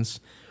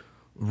scenes,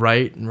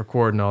 write and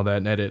record and all that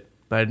and edit,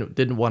 but I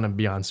didn't want to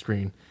be on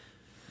screen.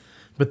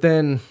 But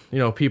then,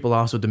 people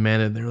also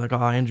demanded, they were like,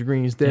 oh, Andrew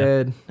Green's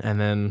dead. Yeah. And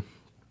then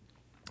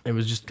it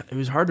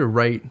was hard to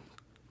write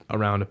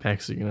around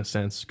Apexi in a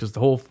sense because the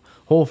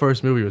whole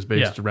first movie was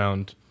based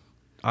around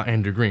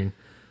Andrew Green.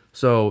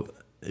 So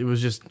it was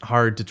just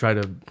hard to try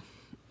to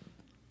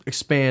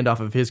expand off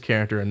of his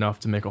character enough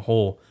to make a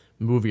whole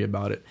movie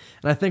about it.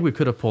 And I think we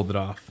could have pulled it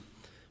off,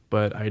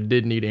 but I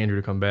did need Andrew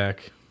to come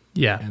back.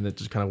 Yeah. And it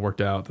just kind of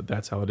worked out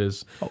that's how it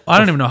is. I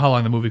don't even know how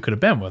long the movie could have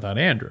been without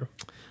Andrew.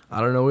 I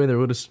don't know either.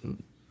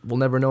 We'll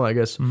never know, I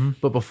guess. Mm-hmm.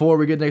 But before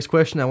we get to the next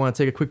question, I want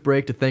to take a quick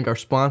break to thank our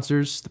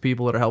sponsors, the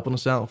people that are helping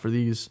us out for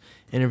these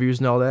interviews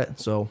and all that.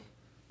 So,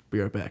 be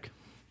right back.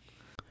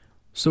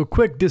 So,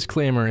 quick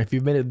disclaimer, if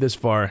you've made it this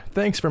far,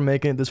 thanks for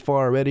making it this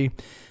far already.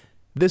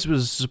 This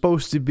was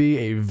supposed to be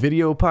a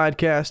video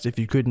podcast, if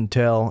you couldn't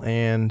tell,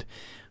 and,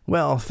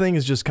 well,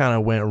 things just kind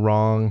of went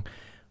wrong.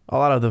 A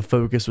lot of the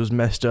focus was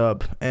messed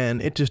up,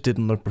 and it just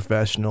didn't look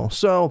professional.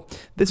 So,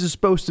 this is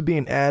supposed to be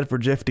an ad for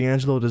Jeff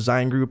D'Angelo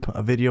Design Group,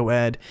 a video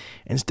ad.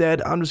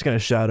 Instead, I'm just going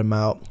to shout him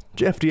out.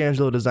 Jeff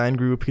D'Angelo Design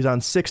Group, he's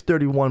on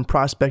 631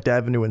 Prospect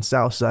Avenue in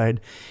Southside.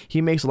 He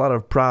makes a lot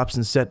of props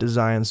and set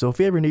designs, so if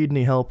you ever need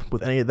any help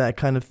with any of that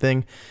kind of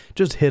thing,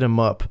 just hit him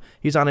up.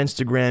 He's on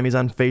Instagram, he's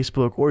on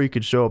Facebook, or you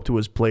could show up to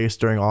his place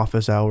during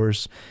office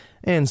hours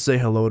and say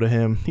hello to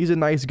him. He's a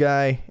nice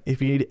guy.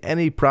 If you need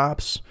any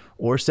props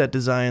or set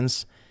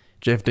designs,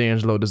 Jeff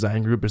D'Angelo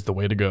Design Group is the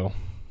way to go.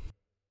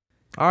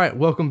 All right,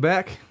 welcome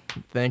back.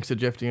 Thanks to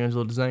Jeff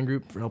D'Angelo Design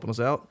Group for helping us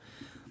out.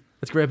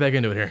 Let's get right back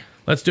into it here.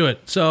 Let's do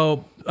it.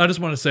 So I just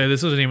want to say,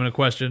 this isn't even a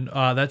question.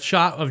 That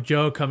shot of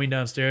Joe coming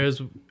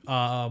downstairs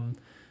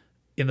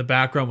in the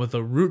background with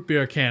a root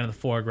beer can in the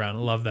foreground.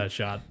 I love that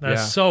shot.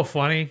 That's so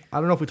funny. I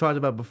don't know if we talked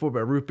about it before,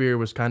 but root beer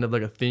was kind of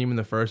like a theme in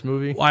the first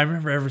movie. Well, I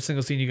remember every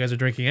single scene you guys are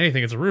drinking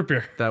anything, it's a root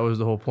beer. That was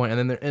the whole point.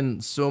 And then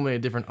in so many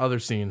different other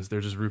scenes,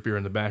 there's just root beer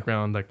in the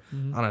background, like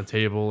on a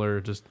table or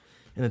just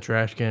in the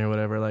trash can or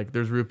whatever. Like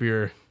there's root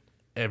beer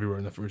everywhere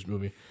in the first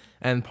movie.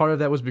 And part of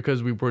that was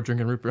because we were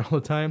drinking root beer all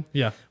the time.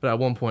 Yeah. But at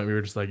one point we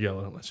were just like,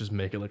 yo, let's just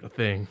make it like a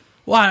thing.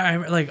 Well, I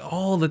like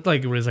all the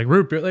it was like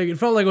root beer. Like it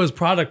felt like it was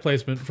product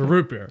placement for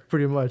root beer.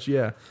 Pretty much,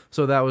 yeah.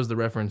 So that was the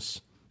reference.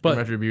 But in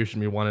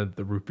Retribution, we wanted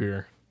the root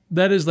beer.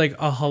 That is like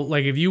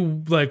if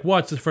you like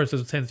watch the first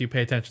sentence, you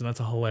pay attention. That's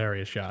a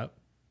hilarious shot.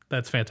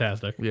 That's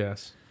fantastic.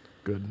 Yes,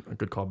 a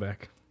good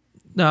callback.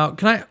 Now,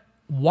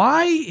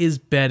 why is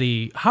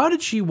Betty? How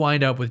did she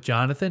wind up with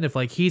Jonathan? If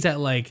like he's at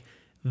like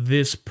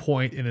this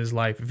point in his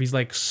life, if he's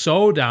like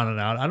so down and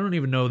out, I don't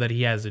even know that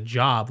he has a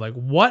job. Like,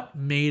 what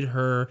made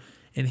her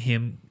and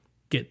him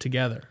get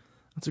together?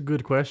 That's a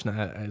good question.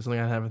 It's something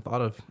I haven't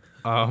thought of.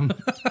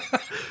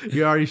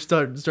 You already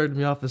started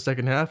me off the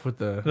second half with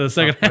the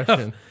second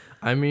question.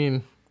 I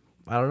mean,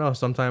 I don't know.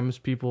 Sometimes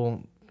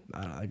people,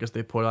 I guess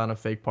they put on a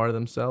fake part of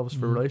themselves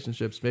for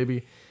relationships.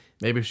 Maybe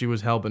she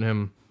was helping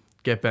him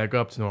get back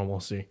up to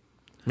normalcy.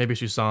 Maybe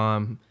she saw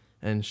him,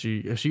 and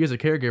if she is a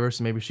caregiver,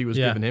 so maybe she was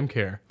giving him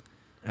care,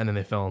 and then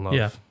they fell in love.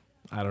 Yeah.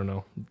 I don't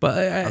know. But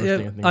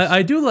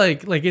I do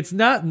like it's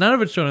none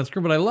of it's shown on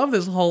screen, but I love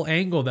this whole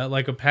angle that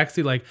like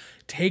Apexi like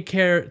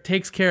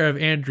takes care of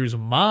Andrew's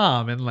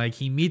mom, and like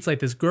he meets like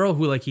this girl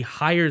who like he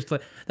hires.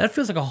 Like that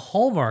feels like a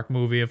Hallmark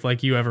movie if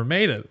like you ever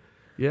made it.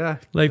 Yeah.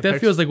 Like that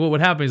feels like what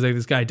would happen is like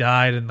this guy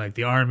died in like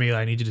the army.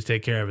 I need you to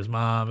take care of his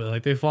mom. And,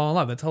 like they fall in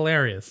love. That's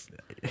hilarious.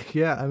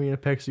 Yeah, I mean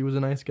Apexi was a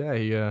nice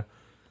guy.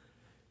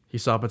 He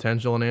saw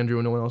potential in Andrew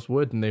when no one else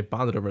would, and they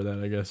bonded over that,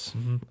 I guess.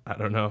 I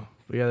don't know.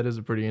 But yeah, that is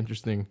a pretty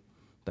interesting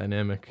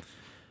dynamic.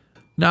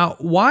 Now,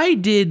 why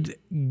did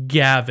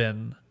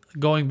Gavin,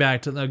 going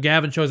back to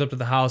Gavin shows up to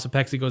the house,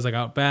 Apexi goes like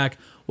out back.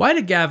 Why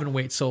did Gavin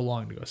wait so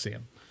long to go see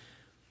him?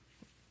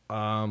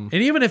 And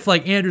even if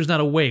like Andrew's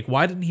not awake,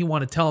 why didn't he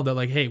want to tell him that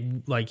like, hey,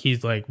 like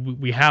he's like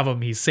we have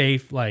him, he's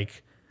safe,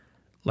 like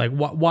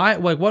why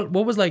like what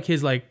was like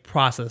his like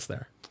process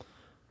there?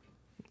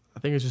 I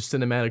think it's just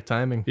cinematic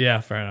timing. Yeah,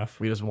 fair enough.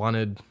 We just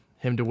wanted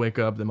him to wake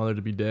up, the mother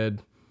to be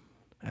dead,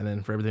 and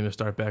then for everything to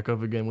start back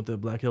up again with the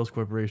Black Hills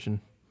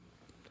Corporation.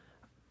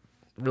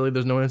 Really,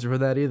 there's no answer for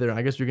that either.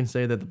 I guess we can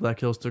say that the Black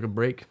Hills took a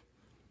break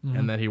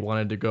and that he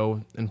wanted to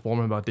go inform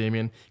him about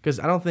Damien. Because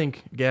I don't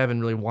think Gavin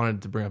really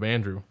wanted to bring up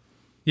Andrew.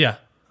 Yeah.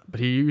 But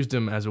he used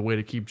him as a way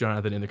to keep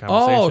Jonathan in the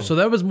conversation. Oh, so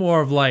that was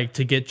more of like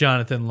to get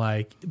Jonathan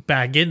like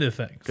back into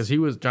things. Because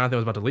Jonathan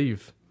was about to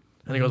leave.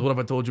 And he goes, what if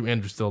I told you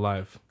Andrew's still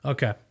alive?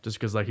 Okay. Just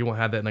because like he won't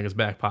have that in like his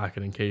back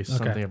pocket in case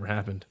something ever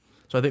happened.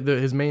 So I think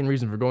his main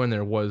reason for going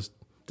there was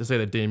to say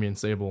that Damien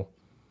Sable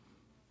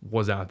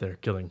was out there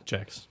killing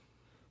checks.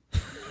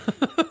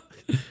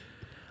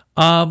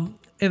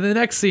 in the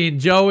next scene,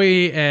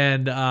 Joey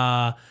and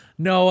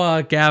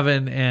Noah,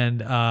 Gavin,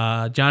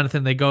 and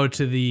Jonathan, they go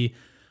to the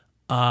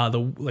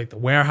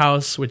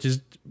warehouse, which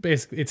is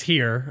basically it's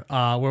here,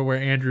 where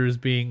Andrew is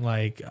being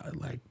like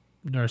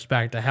nursed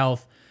back to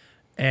health,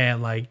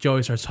 and like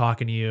Joey starts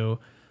talking to you,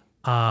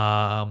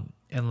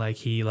 and like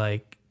he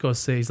like goes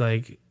say he's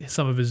like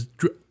some of his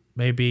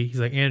maybe he's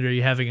like, Andrew, are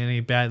you having any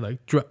bad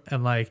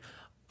and like.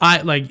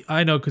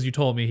 I know because you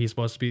told me he's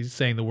supposed to be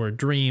saying the word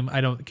dream.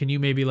 Can you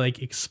maybe like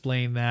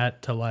explain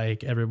that to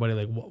like everybody,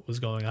 like what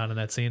was going on in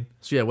that scene?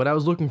 So yeah, what I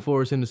was looking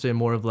for is him to say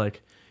more of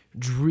like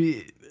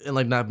dream and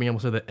like not being able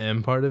to say the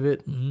M part of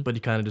it, but he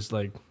kind of just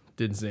like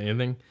didn't say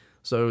anything.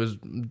 So it was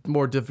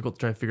more difficult to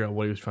try to figure out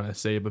what he was trying to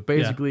say. But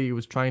basically, he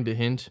was trying to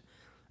hint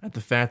at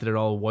the fact that it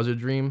all was a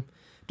dream.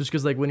 Just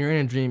because like when you're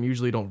in a dream, you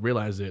usually don't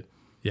realize it.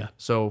 Yeah.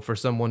 So for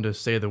someone to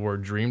say the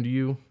word dream to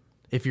you,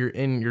 if you're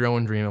in your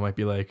own dream, it might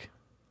be like,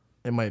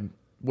 it might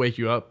wake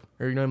you up,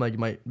 or like you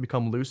might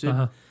become lucid.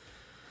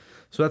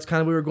 So that's kind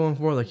of what we were going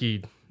for. Like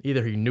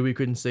either he knew he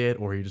couldn't say it,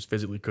 or he just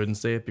physically couldn't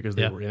say it because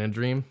they were in a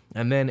dream.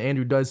 And then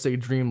Andrew does say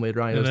dream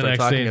later on. He does start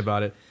talking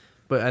about it.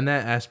 But in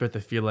that aspect,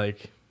 I feel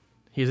like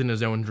he's in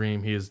his own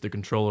dream. He is the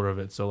controller of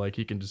it. So like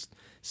he can just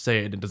say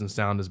it and it doesn't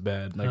sound as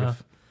bad. Like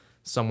if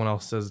someone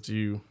else says to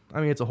you,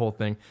 I mean, it's a whole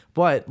thing.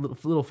 But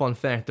little fun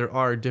fact, there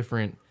are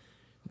different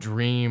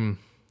dream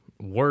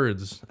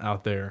words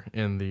out there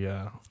in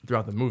the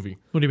throughout the movie.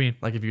 What do you mean?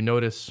 Like if you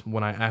notice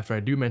after I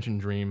do mention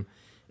dream,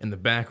 in the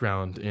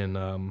background in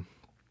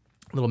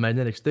little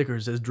magnetic sticker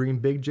it says dream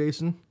big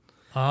Jason.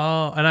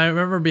 Oh, and I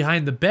remember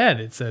behind the bed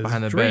it says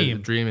behind the dream.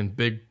 bed, dream in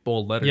big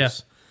bold letters.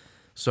 Yes.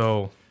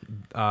 So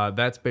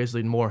that's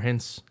basically more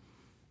hints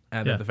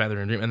at the fact they're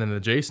in a dream, and then the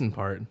Jason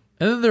part.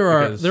 And then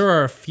there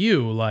are a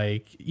few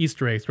like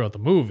Easter eggs throughout the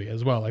movie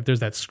as well. Like there's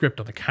that script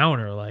on the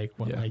counter, like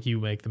when like you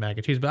make the mac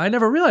and cheese. But I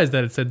never realized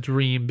that it said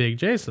Dream Big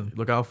Jason.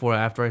 Look out for it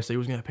after I say he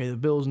was gonna pay the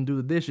bills and do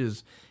the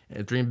dishes.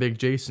 And Dream Big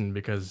Jason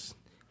because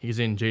he's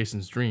in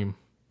Jason's dream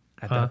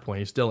at that point.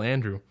 He's still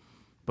Andrew,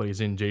 but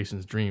he's in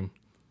Jason's dream,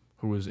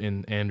 who was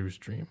in Andrew's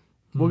dream.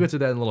 We'll get to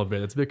that in a little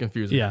bit. It's a bit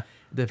confusing. Yeah,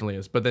 it definitely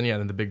is. But then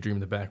then the big dream in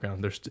the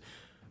background.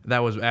 That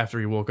was after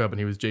he woke up and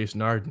he was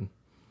Jason Arden,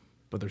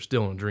 but they're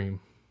still in a dream.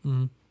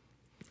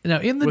 Now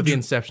with the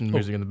Inception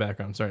music in the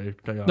background. Sorry,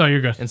 no,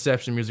 you're good.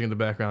 Inception music in the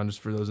background, just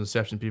for those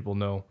Inception people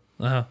know.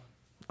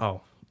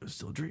 Oh, it's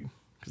still a dream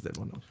because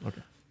everyone knows.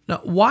 Okay.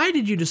 Now, why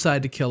did you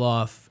decide to kill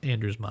off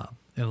Andrew's mom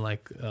in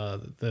like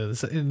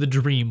in the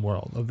dream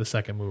world of the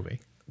second movie?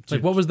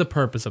 Like, what was the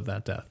purpose of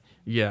that death?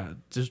 Yeah,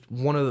 just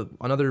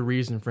another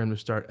reason for him to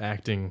start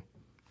acting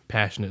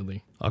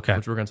passionately. Okay.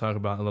 Which we're gonna talk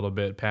about in a little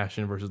bit,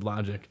 passion versus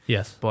logic.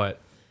 Yes.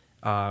 But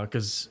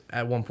because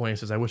at one point he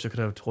says, "I wish I could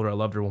have told her I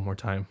loved her one more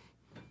time."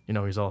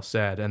 He's all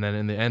sad. And then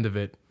in the end of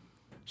it,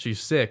 she's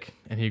sick,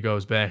 and he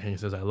goes back and he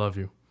says, "I love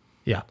you."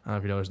 Yeah. I don't know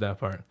if you noticed that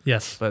part.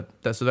 Yes. But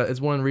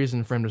it's one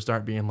reason for him to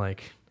start being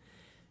like,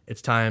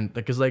 it's time.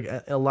 Because like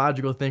a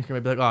logical thinker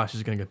might be like, "Oh,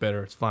 she's going to get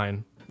better. It's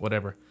fine.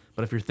 Whatever."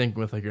 But if you're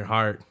thinking with like your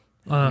heart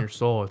and your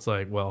soul, it's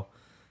like, well,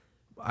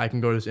 I can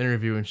go to this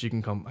interview and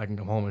I can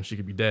come home and she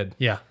could be dead.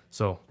 Yeah.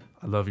 So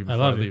I love you before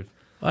I leave.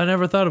 I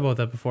never thought about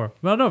that before.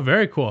 Well, no,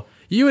 very cool.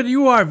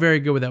 You are very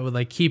good with that, with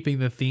like keeping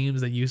the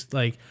themes that you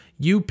like.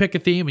 You pick a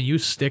theme and you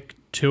stick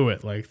to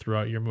it like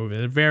throughout your movie.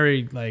 They're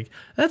very like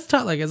that's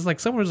tough. Like it's like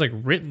someone who's like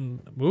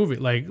written movies,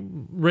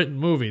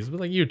 but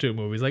like YouTube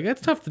movies. Like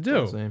that's tough to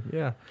do. Same.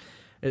 Yeah,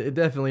 it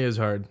definitely is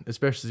hard,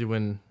 especially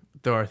when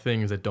there are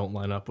things that don't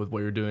line up with what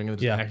you're doing and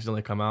just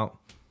accidentally come out.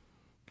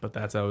 But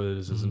that's how it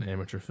is as an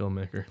amateur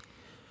filmmaker.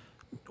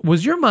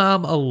 Was your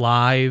mom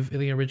alive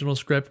in the original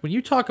script? When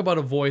you talk about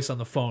a voice on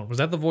the phone, was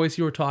that the voice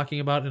you were talking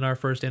about in our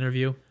first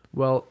interview?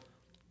 Well,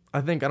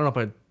 I don't know if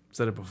I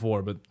said it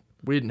before, but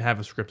we didn't have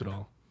a script at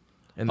all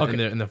in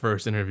the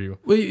first interview.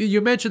 Well,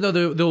 you mentioned though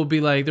there will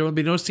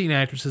be no scene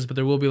actresses, but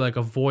there will be like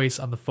a voice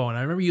on the phone.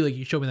 I remember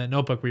you showed me that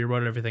notebook where you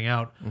wrote everything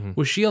out.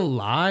 Was she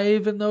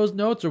alive in those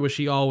notes, or was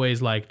she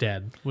always like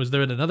dead? Was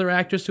there another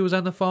actress who was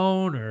on the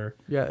phone, or?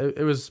 Yeah,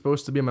 it was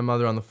supposed to be my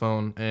mother on the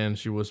phone, and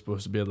she was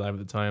supposed to be alive at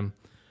the time.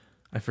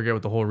 I forget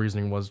what the whole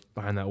reasoning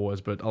behind that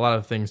was, but a lot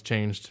of things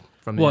changed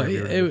from the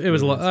interview. It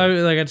was like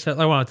I said,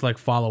 I wanted to like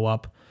follow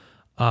up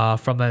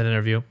from that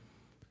interview.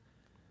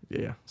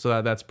 Yeah,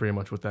 so that's pretty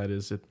much what that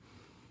is. It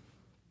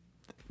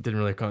didn't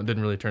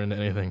really turn into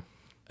anything.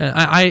 And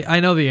I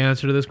know the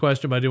answer to this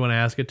question, but I do want to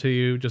ask it to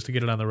you just to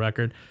get it on the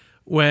record.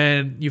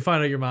 When you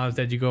find out your mom's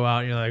dead, you go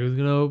out and you're like, "Who's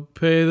gonna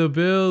pay the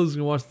bills? Who's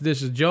gonna wash the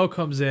dishes?" Joe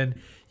comes in,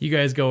 you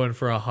guys go in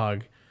for a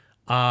hug.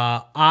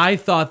 I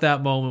thought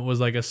that moment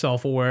was like a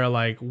self-aware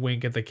like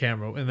wink at the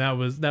camera, and that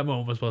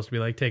moment was supposed to be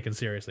like taken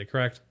seriously,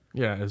 correct?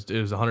 Yeah, it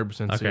was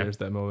 100% serious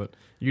that moment.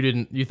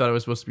 You thought it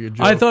was supposed to be a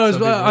joke. I thought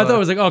it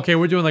was like, okay,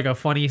 we're doing like a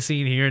funny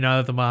scene here now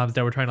that the mom's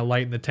dead. We're trying to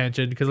lighten the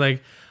tension because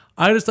like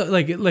I just thought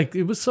like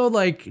it was so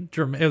like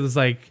dramatic. It was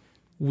like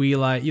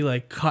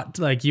you cut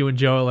like you and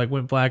Joe like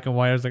went black and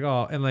white. I was like,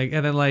 oh, and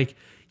then like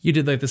you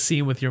did like the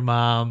scene with your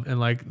mom and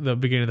like the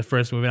beginning of the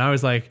first movie. And I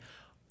was like,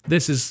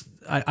 this is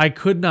I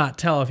could not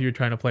tell if you were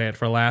trying to play it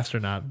for laughs or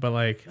not. But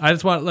like, I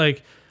just want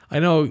like, I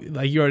know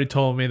like you already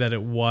told me that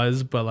it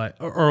was, but like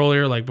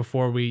earlier, like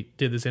before we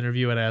did this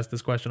interview, I'd asked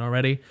this question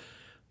already.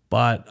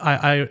 But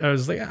I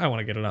was like, I want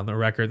to get it on the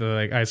record that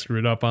like I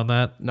screwed up on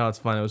that. No, it's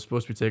fine. It was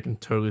supposed to be taken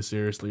totally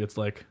seriously. It's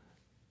like,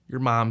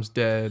 your mom's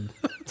dead.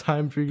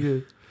 Time for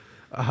you.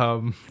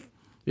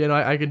 Yeah, no,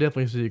 I can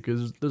definitely see it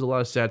because there's a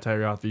lot of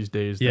satire out these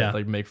days that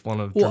like make fun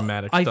of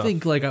dramatic stuff. I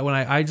think like when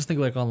I just think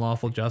like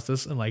Unlawful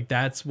Justice, and like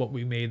that's what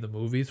we made the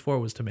movies for,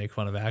 was to make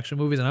fun of action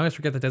movies. And I always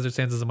forget that Desert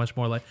Sands is a much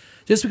more like,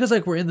 just because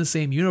like we're in the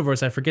same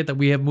universe, I forget that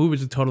we have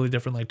movies with totally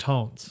different like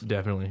tones.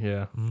 Definitely,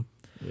 yeah. Mm-hmm.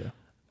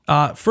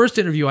 Yeah. First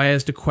interview, I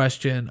asked a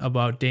question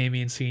about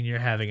Damien Sr.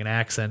 having an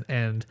accent,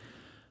 and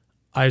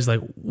I was like,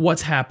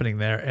 what's happening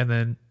there? And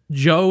then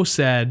Joe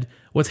said,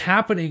 what's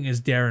happening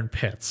is Darren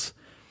Pitts.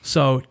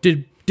 So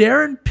did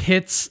Darren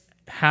Pitts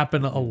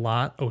happen a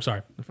lot? Oh,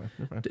 sorry.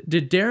 You're fine.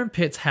 Did Darren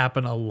Pitts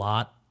happen a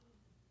lot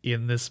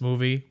in this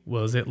movie?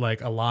 Was it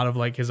like a lot of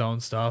like his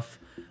own stuff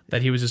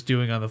that he was just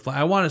doing on the fly?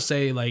 I want to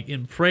say like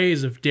in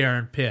praise of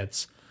Darren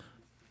Pitts,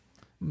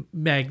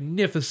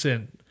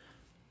 magnificent.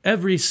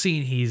 Every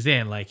scene he's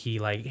in, like he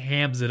like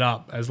hams it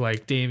up as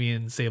like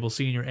Damien Sable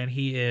Sr. and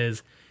he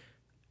is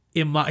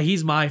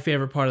he's my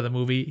favorite part of the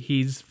movie.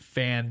 He's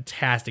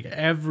fantastic.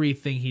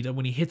 Everything he does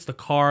when he hits the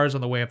cars on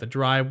the way up the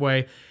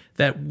driveway,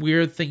 that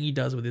weird thing he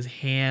does with his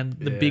hand,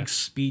 the big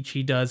speech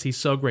he does, he's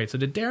so great. So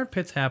did Darren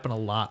Pitts happen a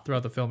lot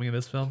throughout the filming of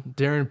this film?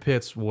 Darren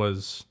Pitts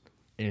was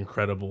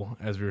incredible,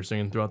 as we were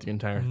saying, throughout the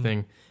entire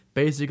thing.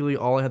 Basically,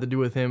 all I had to do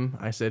with him,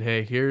 I said,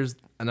 hey, here's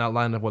an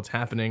outline of what's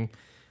happening.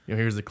 You know,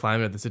 here's the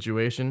climate of the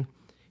situation.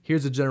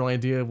 Here's a general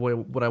idea of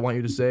what I want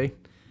you to say.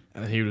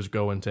 And he would just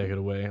go and take it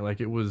away.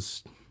 Like, it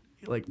was,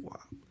 like,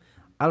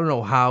 I don't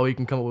know how he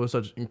can come up with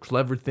such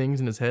clever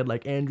things in his head,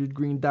 like Andrew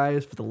Green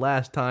dies for the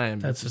last time.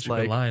 That's such a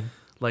good line.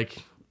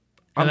 Like,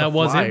 and that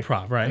was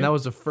improv, right? And that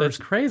was the first.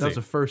 That's crazy. That was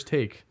the first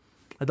take.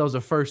 Like, that was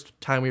the first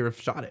time we ever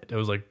shot it. It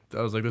was like,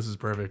 I was like, this is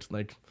perfect.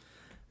 Like,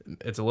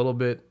 it's a little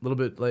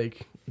bit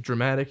like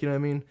dramatic, you know what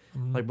I mean?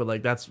 Like, but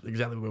like that's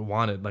exactly what we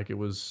wanted. Like, it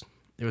was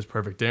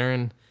perfect.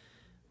 Darren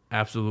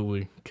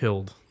absolutely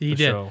killed the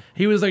show.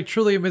 He was like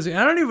truly amazing.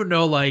 I don't even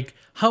know like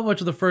how much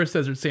of the first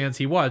Desert Sands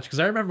he watched, because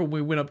I remember when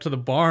we went up to the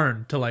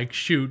barn to like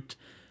shoot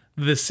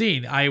the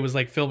scene, I was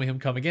like filming him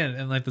coming in,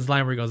 and like this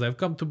line where he goes, "I've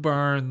come to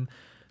burn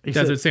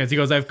Desert Sands." He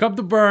goes, "I've come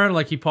to burn."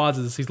 Like he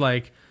pauses. He's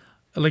like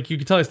you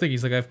can tell he's thinking.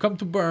 He's like, "I've come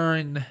to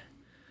burn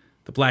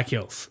the Black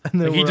Hills."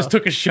 And like he just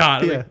took a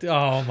shot. Yeah. Like,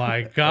 oh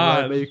my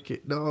god!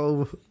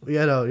 No,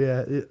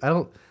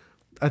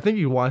 I think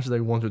he watched it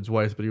like once or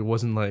twice, but he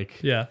wasn't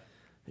like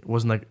it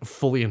wasn't like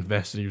fully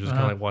invested. He was just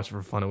kind of like watching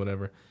for fun or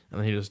whatever. And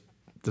then he just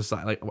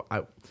decided,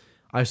 like,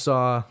 I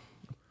saw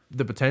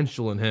the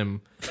potential in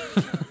him.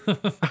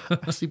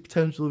 I see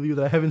potential of you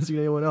that I haven't seen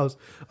anyone else.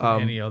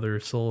 Any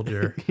other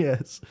soldier.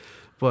 Yes.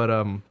 But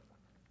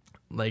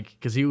like,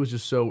 because he was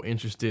just so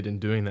interested in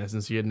doing that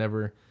since he had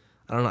never,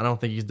 I don't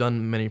think he's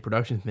done many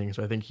production things.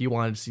 So I think he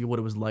wanted to see what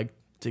it was like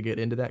to get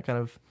into that kind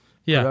of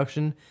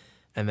production.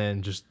 And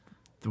then just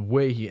the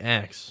way he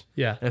acts.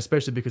 Yeah. And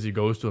especially because he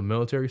goes to a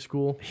military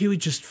school. He would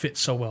just fit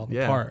so well in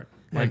the part.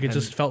 Like, it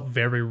just felt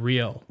very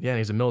real. Yeah, and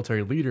he's a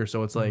military leader,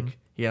 so it's like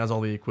he has all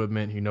the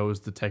equipment, he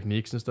knows the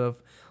techniques and stuff.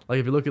 Like,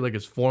 if you look at like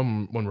his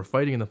form when we're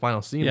fighting in the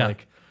final scene,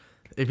 like,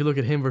 if you look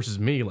at him versus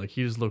me, like,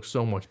 he just looks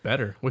so much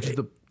better, which is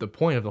the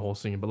point of the whole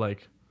scene. But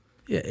like,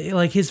 yeah,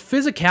 like his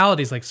physicality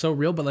is like so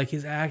real, but like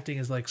his acting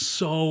is like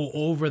so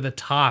over the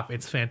top.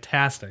 It's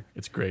fantastic.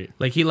 It's great.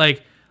 Like he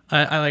like.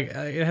 I like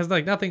it has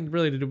like nothing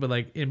really to do with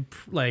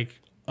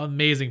like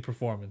amazing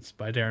performance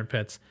by Darren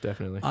Pitts.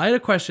 Definitely. I had a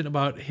question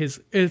about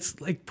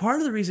it's like part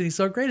of the reason he's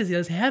so great is he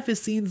has half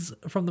his scenes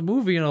from the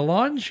movie in a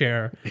lawn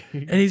chair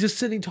and he's just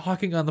sitting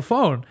talking on the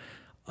phone.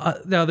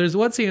 Now there's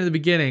one scene in the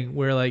beginning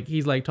where like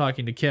he's like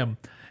talking to Kim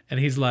and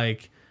he's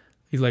like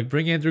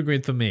bring Andrew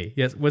Green to me.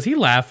 Yes, was he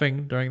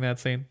laughing during that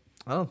scene?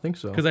 I don't think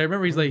so. Because I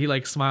remember he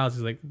like smiles.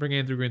 He's like, bring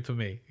Andrew Green to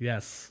me.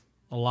 Yes,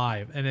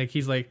 alive. And like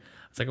he's like.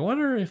 It's like, I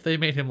wonder if they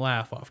made him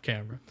laugh off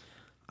camera.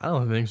 I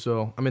don't think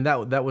so. I mean,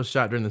 that was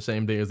shot during the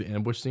same day as the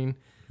ambush scene,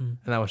 and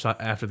that was shot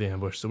after the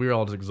ambush. So we were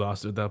all just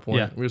exhausted at that point.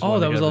 Yeah. We just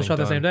that was all shot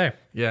the same day.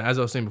 Yeah, as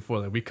I was saying before,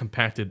 like we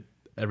compacted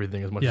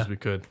everything as much as we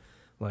could.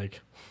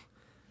 Like,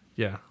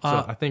 yeah.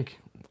 So I think,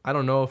 I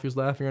don't know if he was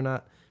laughing or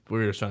not, but we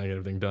were just trying to get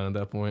everything done at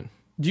that point.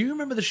 Do you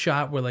remember the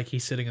shot where like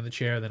he's sitting in the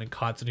chair, then it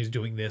cuts and he's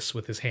doing this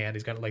with his hand?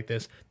 He's got it like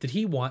this. Did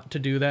he want to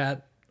do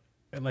that?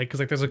 Like, because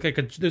like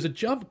there's a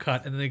jump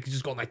cut and then he's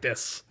just going like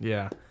this.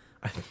 Yeah.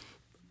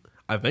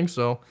 I think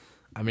so.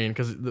 I mean,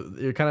 because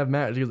you're kind of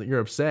mad.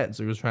 You're upset.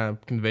 So he was trying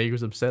to convey he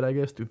was upset, I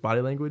guess, through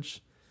body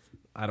language.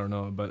 I don't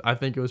know. But I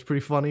think it was pretty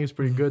funny. It was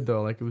pretty good,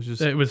 though. Like,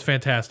 it was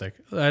fantastic.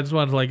 I just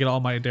wanted to like get all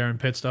my Darren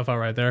Pitt stuff out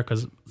right there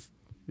because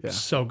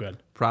so good.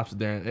 Props to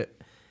Darren.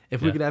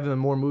 If we could have him in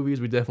more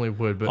movies, we definitely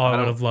would. But I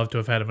would have loved to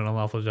have had him in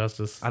Unlawful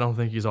Justice. I don't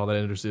think he's all that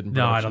interested in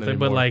production. No, I don't think.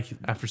 Anymore. But like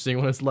after seeing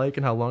what it's like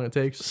and how long it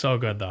takes, so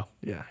good though.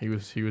 Yeah, he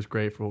was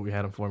great for what we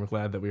had him for. I'm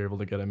glad that we were able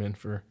to get him in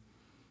for,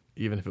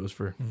 even if it was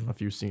for a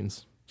few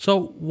scenes.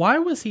 So why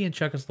was he in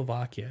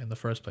Czechoslovakia in the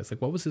first place?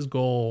 Like, what was his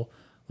goal?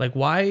 Like,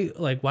 why,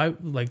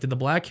 did the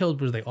Black Hills,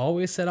 was they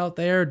always set out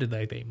there? Did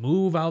they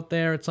move out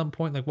there at some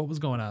point? Like, what was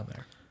going on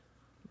there?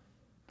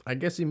 I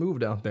guess he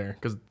moved out there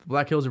because the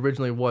Black Hills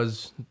originally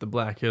was the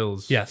Black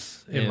Hills.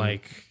 Yes. In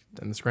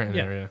the Scranton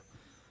area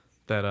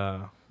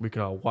that we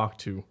could all walk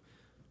to.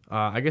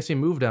 I guess he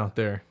moved out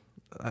there.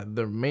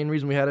 The main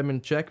reason we had him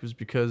in Czech was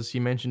because he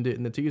mentioned it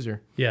in the teaser.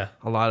 Yeah.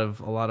 A lot of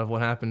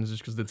what happens is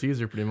just because the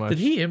teaser, pretty much. Did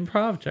he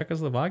improv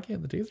Czechoslovakia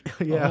in the teaser?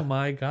 Yeah. Oh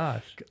my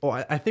gosh. Oh,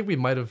 I think we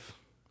might have.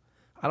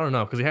 I don't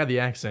know because he had the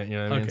accent. You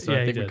know what I mean? Okay, So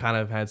I think we kind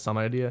of had some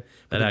idea.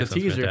 But That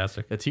accent's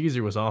fantastic. The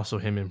teaser was also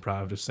him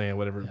improv, just saying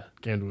whatever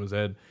came to his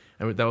head.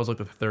 I mean, that was like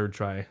the third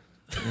try.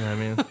 You know what I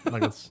mean?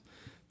 Like it's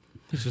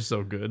just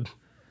so good.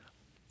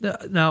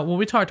 Now, when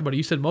we talked about it,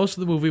 you said most of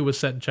the movie was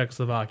set in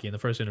Czechoslovakia in the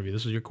first interview.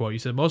 This was your quote. You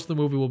said most of the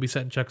movie will be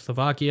set in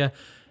Czechoslovakia,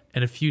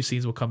 and a few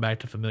scenes will come back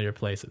to familiar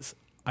places.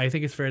 I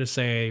think it's fair to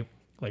say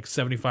like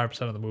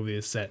 75% of the movie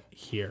is set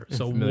here.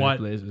 So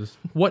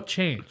what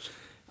changed?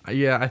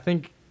 Yeah, I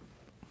think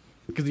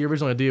because the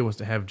original idea was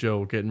to have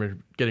Joe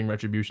getting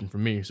retribution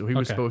from me, so he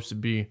was supposed to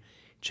be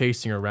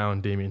chasing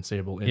around Damien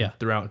Sable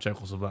throughout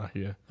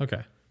Czechoslovakia.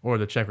 Okay. Or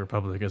the Czech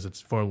Republic, as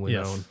it's formerly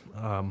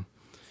known.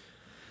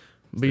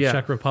 But the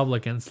Czech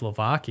Republic and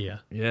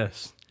Slovakia.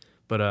 Yes,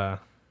 but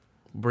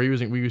we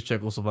use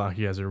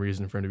Czechoslovakia as a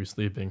reason for him to be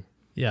sleeping.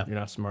 Yeah, you're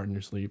not smart in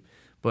your sleep.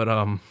 But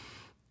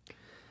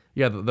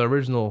the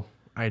original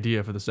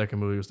idea for the second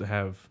movie was to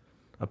have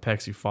a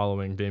Pexi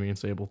following Damien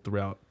Sable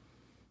throughout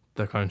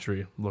the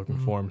country, looking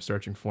for him,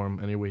 searching for him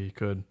any way he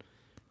could,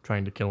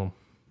 trying to kill him.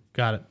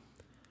 Got it.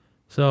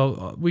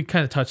 So we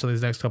kind of touched on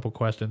these next couple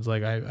questions.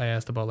 Like I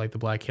asked about like the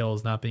Black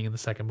Hills not being in the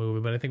second movie,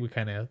 but I think we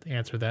kind of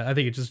answered that. I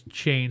think it just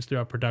changed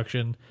throughout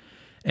production,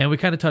 and we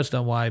kind of touched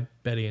on why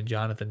Betty and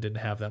Jonathan didn't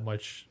have that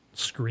much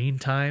screen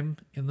time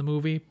in the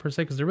movie per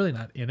se, because they're really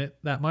not in it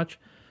that much.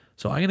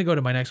 So I'm gonna go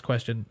to my next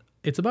question.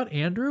 It's about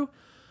Andrew.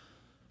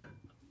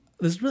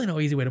 There's really no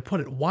easy way to put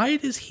it. Why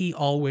does he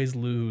always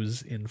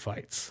lose in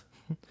fights?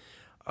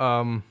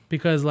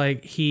 Because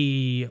like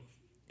he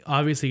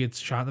obviously gets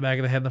shot in the back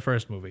of the head in the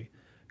first movie.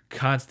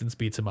 Constance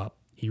beats him up.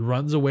 He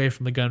runs away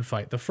from the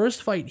gunfight. The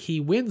first fight he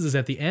wins is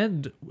at the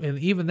end, and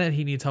even then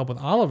he needs help with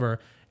Oliver,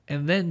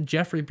 and then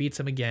Jeffrey beats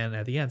him again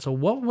at the end. So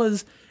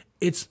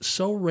it's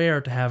so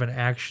rare to have an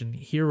action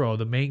hero,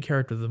 the main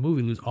character of the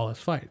movie, lose all his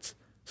fights.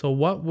 So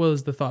what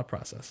was the thought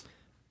process?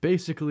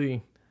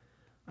 Basically,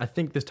 I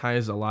think this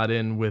ties a lot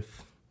in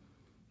with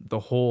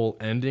the whole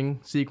ending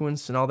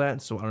sequence and all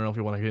that, so I don't know if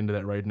you want to get into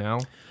that right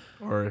now.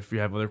 Or if you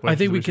have other questions, I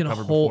think we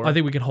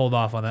can hold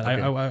off on that.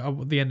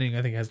 Okay. The ending,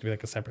 I think, has to be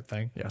like a separate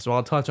thing. Yeah, so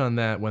I'll touch on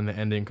that when the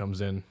ending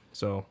comes in.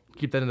 So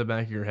keep that in the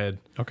back of your head.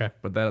 Okay.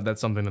 But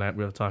that's something that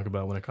we have to talk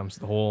about when it comes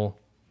to the whole,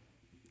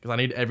 because I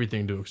need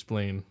everything to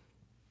explain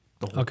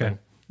the whole thing.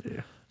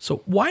 Yeah.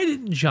 So why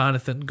didn't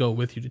Jonathan go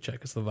with you to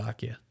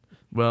Czechoslovakia?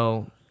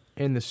 Well,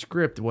 in the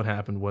script, what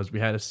happened was we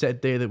had a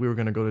set day that we were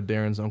going to go to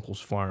Darren's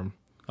uncle's farm.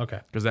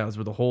 Okay. Because that was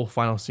where the whole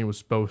final scene was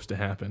supposed to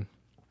happen.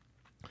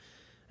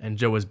 And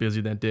Joe was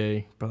busy that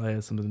day. Probably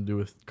had something to do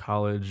with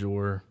college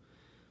or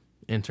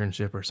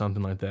internship or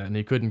something like that. And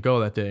he couldn't go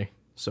that day.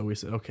 So we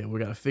said, okay, we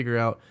got to figure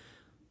out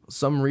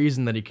some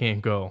reason that he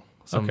can't go.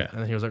 And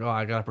then he was like, oh,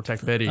 I got to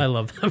protect Betty. I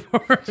love that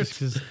part.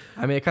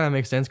 I mean, it kind of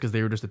makes sense because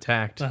they were just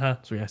attacked. So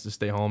he has to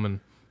stay home and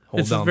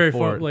hold down the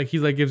fort. Like, he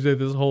like gives it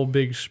this whole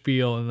big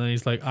spiel. And then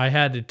he's like, I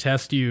had to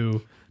test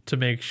you to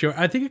make sure.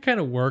 I think it kind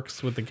of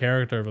works with the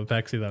character of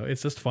Apexi, though.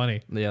 It's just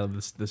funny. Yeah,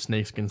 the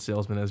snakeskin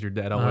salesman, as your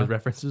dad always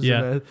references.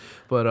 Yeah.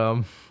 But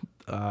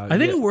I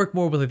think it worked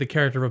more with like the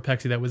character of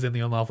Apexi that was in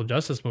the Unlawful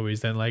Justice movies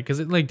than like, because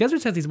like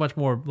Desert Sense, he's much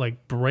more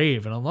like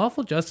brave, and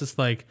Unlawful Justice,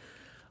 like,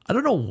 I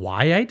don't know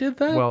why I did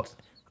that. Well,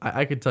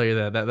 I could tell you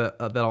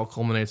that all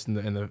culminates in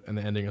the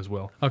ending as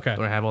well. Okay,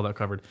 so I have all that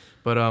covered.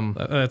 But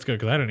that's good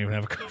because I don't even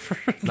have a cover.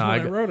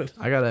 I wrote it.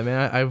 I got it,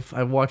 man.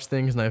 I've watched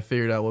things and I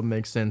figured out what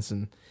makes sense,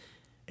 and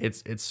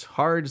it's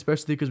hard,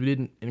 especially because we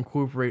didn't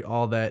incorporate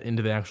all that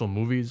into the actual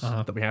movies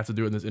that we have to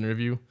do in this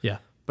interview. Yeah.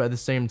 But at the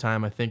same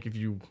time, I think if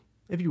you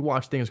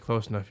watch things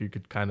close enough, you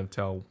could kind of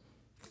tell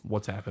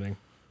what's happening.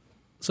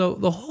 So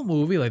the whole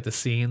movie, like the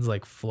scenes,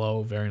 like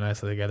flow very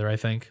nicely together. I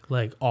think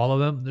like all of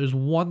them. There's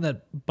one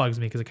that bugs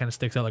me because it kind of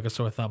sticks out like a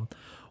sore thumb.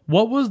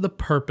 What was the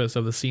purpose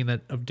of the scene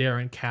of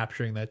Darren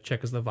capturing that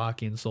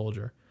Czechoslovakian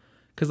soldier?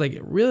 Because like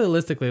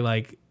realistically,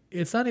 like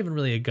it's not even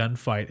really a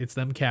gunfight. It's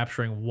them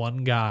capturing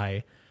one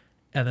guy.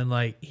 And then,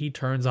 like, he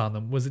turns on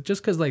them. Was it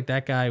just because, like,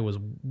 that guy was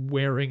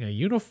wearing a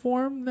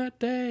uniform that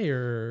day?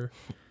 Or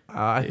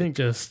I think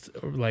just,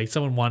 like,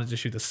 someone wanted to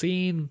shoot the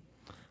scene?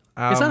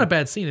 It's not a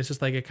bad scene. It's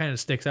just, like, it kind of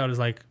sticks out as,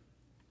 like,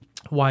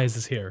 why is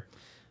this here?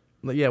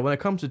 Yeah, when it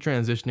comes to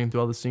transitioning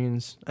through all the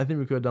scenes, I think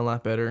we could have done a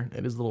lot better.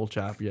 It is a little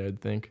choppy, I'd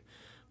think.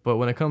 But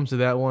when it comes to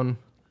that one,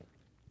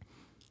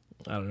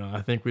 I don't know.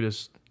 I think we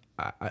just...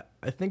 I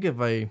think if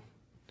I...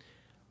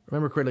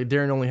 remember correctly,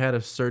 Darren only had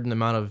a certain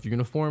amount of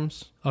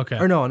uniforms. Okay.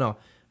 Or no.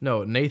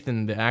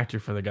 Nathan, the actor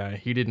for the guy,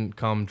 he didn't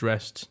come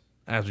dressed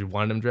as we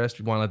wanted him dressed.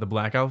 We wanted like the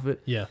black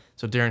outfit. Yeah.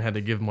 So Darren had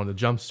to give him one of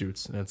the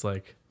jumpsuits, and it's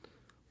like,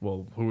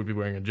 well, who would be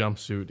wearing a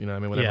jumpsuit? You know what I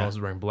mean? When everyone else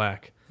is wearing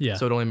black. Yeah.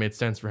 So it only made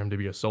sense for him to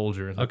be a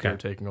soldier and they were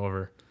taking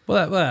over.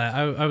 Well,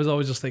 I was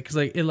always just like, because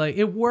like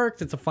it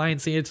worked. It's a fine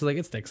scene. It's like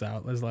it sticks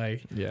out. It's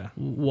like,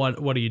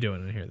 what are you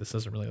doing in here? This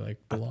doesn't really like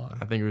belong.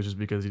 I think it was just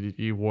because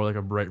he wore like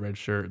a bright red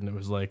shirt, and it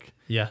was like,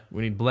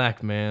 we need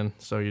black, man.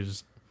 So you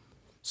just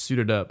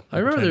suited up. I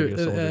remember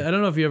I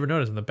don't know if you ever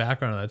noticed in the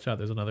background of that shot,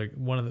 there's another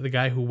one of the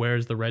guy who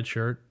wears the red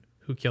shirt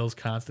who kills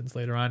Constance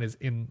later on is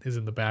in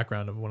the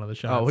background of one of the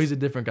shots. Oh, he's a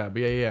different guy,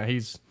 but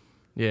he's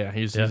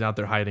out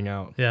there hiding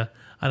out. Yeah,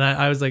 and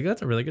I was like,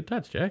 that's a really good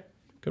touch, Jay.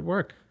 Good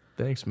work.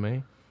 Thanks,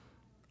 man.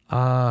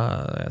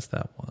 That's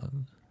that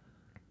one.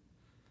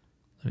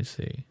 Let me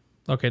see.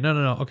 Okay,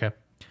 no. Okay,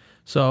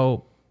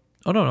 so,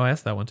 I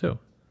asked that one too.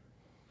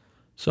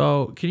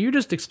 So, can you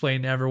just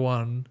explain to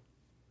everyone?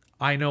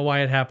 I know why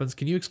it happens.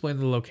 Can you explain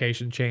the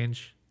location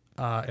change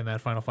in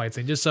that final fight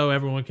scene, just so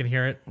everyone can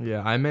hear it?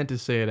 Yeah, I meant to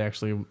say it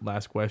actually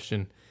last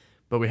question,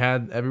 but we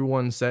had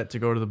everyone set to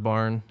go to the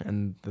barn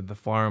and the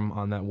farm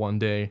on that one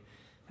day,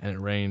 and it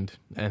rained,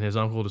 and his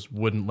uncle just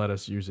wouldn't let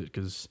us use it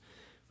because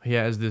he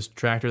has this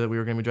tractor that we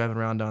were going to be driving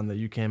around on that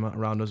you came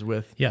around us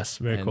with. Yes,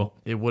 very cool.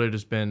 It would have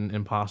just been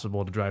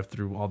impossible to drive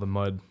through all the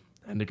mud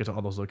and to get to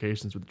all those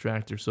locations with the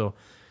tractor. So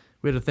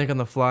we had to think on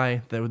the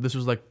fly that this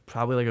was like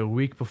probably like a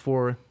week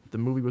before the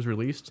movie was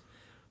released.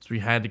 So we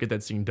had to get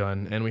that scene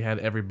done, and we had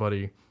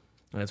everybody.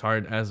 And it's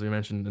hard, as we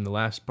mentioned in the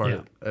last part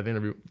of the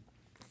interview,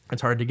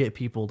 it's hard to get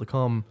people to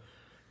come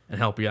and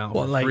help you out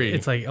for free.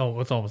 It's like,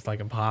 it's almost like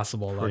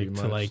impossible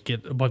to like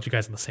get a bunch of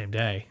guys on the same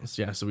day.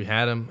 So we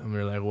had him, and we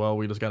were like, well,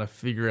 we just got to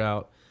figure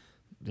out,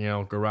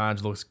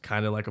 garage looks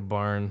kind of like a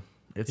barn.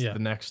 It's the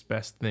next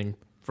best thing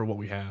for what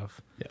we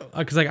have. Yeah,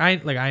 because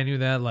I knew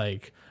that,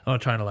 like, I'm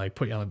not trying to like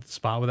put you on the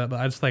spot with that, but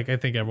I just like, I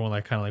think everyone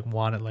like kind of like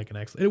wanted like an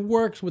excellent. It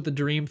works with the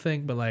dream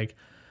thing, but like,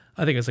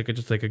 I think it's like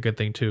just like a good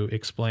thing to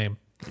explain.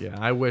 Yeah,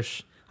 I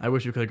wish we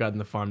could have gotten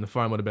the farm. The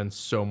farm would have been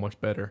so much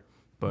better,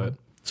 but.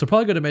 So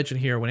probably good to mention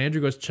here, when Andrew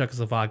goes to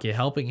Czechoslovakia,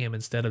 helping him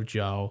instead of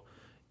Joe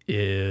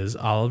is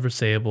Oliver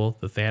Sable,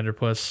 the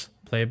Thunderpuss,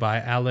 played by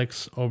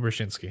Alex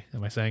Obrzynski.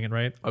 Am I saying it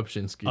right?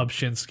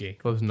 Obrzynski.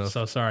 Close enough.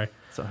 So sorry.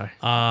 Sorry.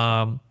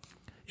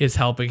 Is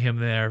helping him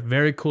there.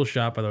 Very cool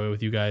shot, by the way,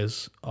 with you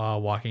guys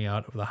walking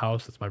out of the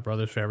house. That's my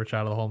brother's favorite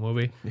shot of the whole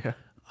movie.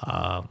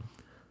 Yeah.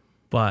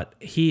 But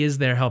he is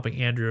there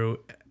helping Andrew.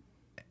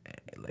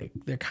 Like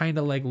they're kind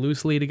of like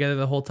loosely together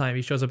the whole time.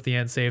 He shows up at the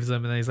end, saves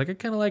them, and then he's like, I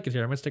kind of like it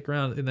here. I'm gonna stick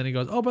around. And then he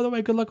goes, oh, by the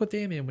way, good luck with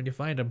Damien when you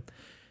find him.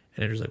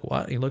 And Andrew's like,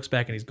 what? And he looks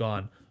back and he's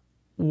gone.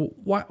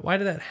 Why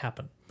did that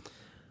happen?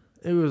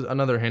 It was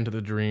another hint of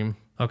the dream.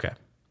 Okay.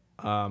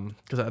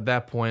 Because at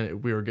that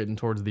point we were getting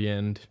towards the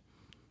end,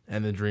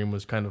 and the dream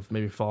was kind of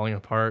maybe falling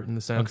apart in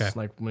the sense. Okay.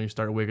 Like when you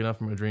start waking up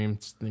from a dream,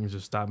 things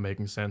just stop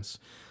making sense.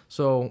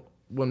 So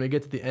when we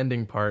get to the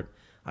ending part,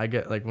 I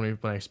get like when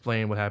I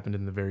explain what happened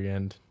in the very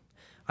end.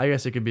 I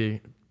guess it could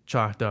be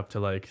chalked up to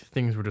like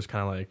things were just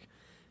kind of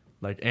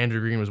like Andrew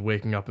Green was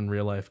waking up in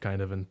real life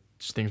kind of, and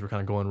just things were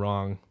kind of going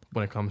wrong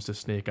when it comes to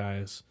Snake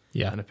Eyes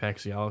and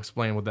Apexia. I'll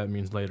explain what that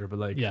means later, but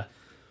like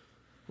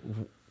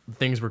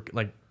things were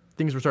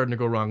starting to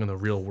go wrong in the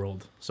real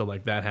world. So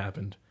like that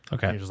happened.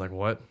 Okay. And you're just like,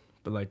 what?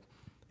 But like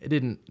it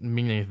didn't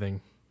mean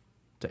anything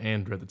to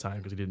Andrew at the time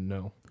because he didn't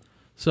know.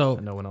 So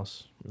and no one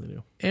else really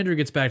knew. Andrew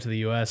gets back to the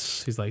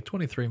U.S. He's like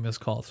 23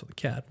 missed calls for the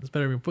cat. It's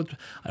better.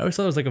 I always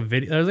thought it was like a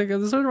video. I was like,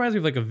 this reminds me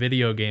of like a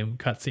video game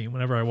cutscene.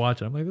 Whenever I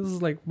watch it, I'm like, this is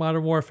like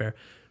Modern Warfare.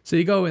 So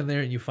you go in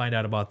there and you find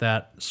out about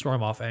that.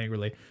 Storm off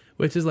angrily,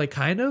 which is like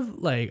kind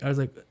of like I was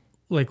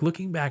like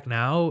looking back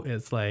now,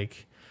 it's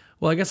like,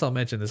 well, I guess I'll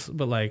mention this,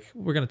 but like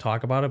we're gonna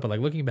talk about it. But like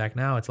looking back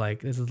now, it's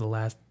like this is the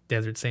last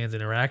Desert Sands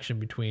interaction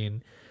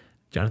between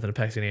Jonathan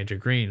Apexi and Andrew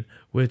Green,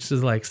 which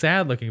is like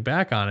sad looking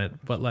back on it,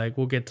 but like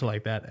we'll get to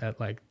like that at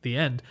like the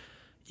end.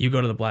 You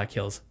go to the Black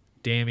Hills.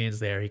 Damien's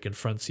there. He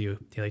confronts you.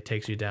 He like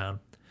takes you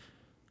down.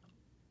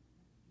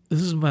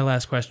 This is my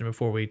last question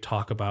before we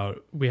talk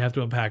about. We have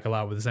to unpack a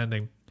lot with this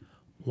ending.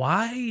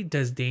 Why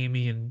does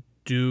Damien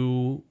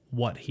do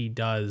what he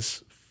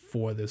does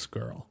for this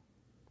girl?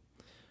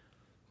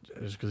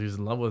 Just because he's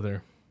in love with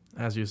her.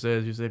 As you say,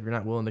 if you're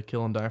not willing to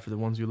kill and die for the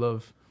ones you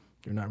love,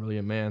 you're not really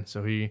a man.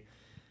 So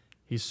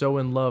he's so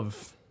in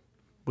love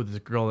with this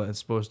girl that's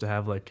supposed to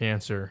have like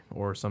cancer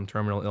or some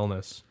terminal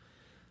illness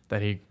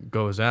that he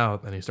goes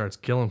out and he starts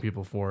killing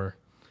people for her.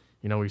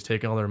 He's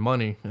taking all their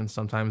money, and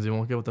sometimes he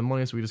won't get with the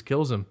money, so he just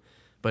kills them.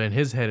 But in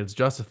his head, it's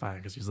justified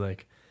because he's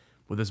like,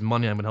 with this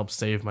money, I'm going to help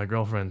save my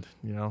girlfriend,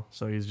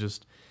 So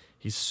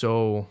he's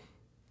so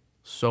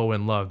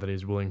in love that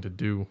he's willing to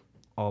do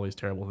all these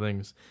terrible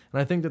things.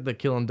 And I think that the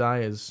kill and die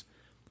it's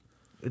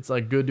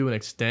like good to an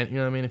extent, you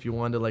know what I mean? If you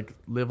wanted to like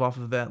live off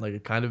of that, like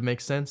it kind of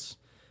makes sense.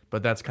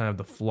 But that's kind of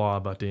the flaw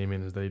about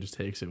Damien, is that he just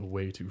takes it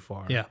way too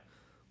far. Yeah.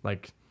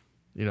 Like,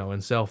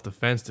 in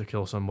self-defense to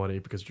kill somebody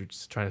because you're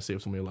just trying to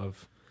save somebody you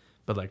love.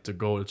 But like to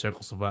go to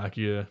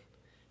Czechoslovakia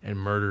and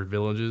murder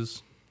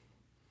villages,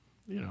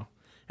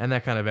 and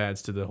that kind of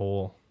adds to the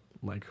whole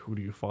like who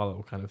do you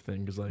follow kind of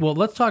thing. 'Cause like, Well,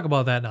 let's talk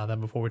about that now then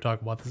before we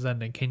talk about this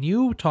ending. Can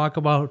you talk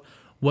about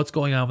what's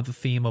going on with the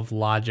theme of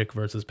logic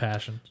versus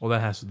passion? well,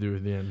 that has to do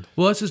with the end.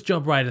 Well, let's just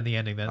jump right in the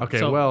ending then. Okay,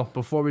 So- well,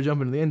 before we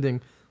jump into the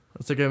ending,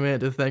 let's take a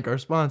minute to thank our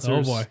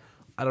sponsors. Oh, boy.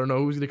 I don't know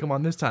who's going to come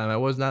on this time. I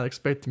was not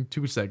expecting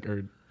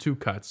two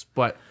cuts,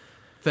 but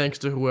thanks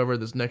to whoever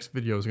this next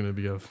video is going to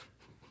be of.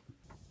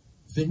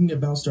 Thinking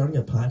about starting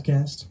a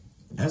podcast?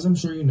 As I'm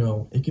sure you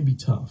know, it can be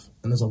tough,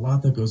 and there's a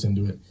lot that goes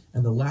into it.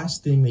 And the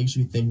last thing that you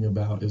should be thinking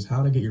about is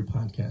how to get your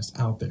podcast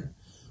out there.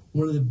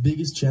 One of the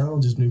biggest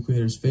challenges new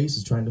creators face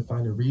is trying to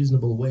find a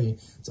reasonable way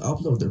to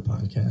upload their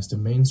podcast to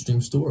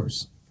mainstream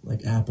stores,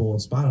 like Apple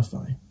and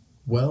Spotify.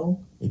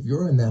 Well, if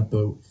you're in that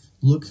boat,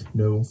 look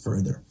no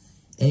further.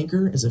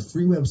 Anchor is a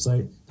free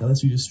website that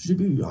lets you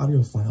distribute your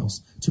audio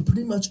files to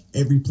pretty much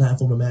every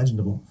platform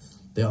imaginable.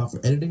 They offer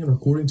editing and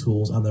recording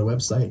tools on their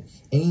website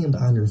and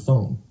on your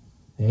phone.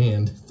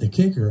 And the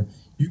kicker,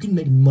 you can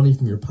make money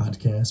from your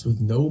podcast with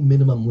no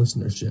minimum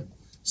listenership.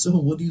 So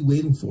what are you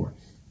waiting for?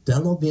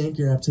 Download the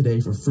Anchor app today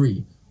for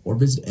free or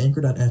visit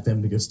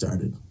anchor.fm to get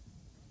started.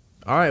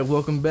 All right,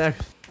 welcome back.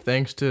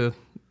 Thanks to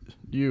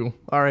you.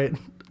 All right,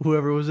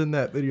 whoever was in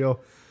that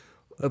video.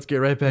 Let's get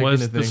right back into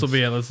things. This will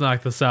be it. Let's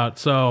knock this out.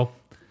 So,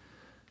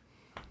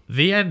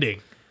 the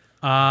ending.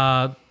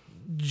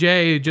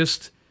 Jay,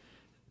 just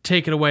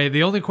take it away.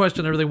 The only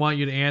question I really want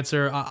you to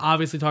answer,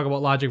 obviously talk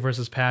about logic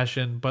versus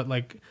passion, but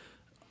like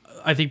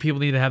I think people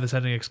need to have this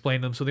ending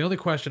explained to them. So the only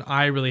question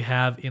I really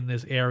have in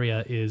this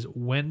area is,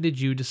 when did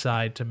you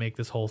decide to make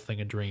this whole thing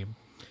a dream?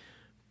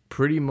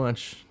 Pretty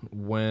much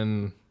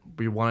when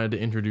we wanted to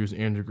introduce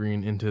Andrew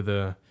Green into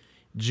the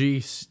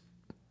GRCU.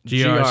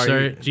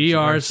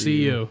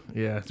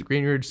 Yeah, it's the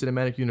Green Ridge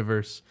Cinematic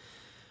Universe.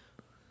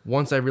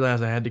 Once I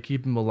realized I had to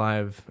keep him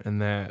alive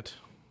and that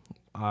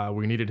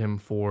we needed him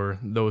for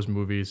those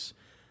movies,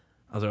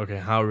 I was like, okay,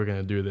 how are we going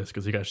to do this?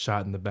 Because he got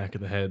shot in the back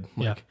of the head.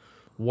 Like,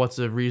 what's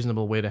a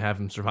reasonable way to have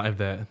him survive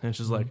that? And it's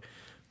just like,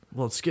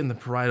 well, it's getting the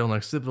parietal and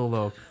occipital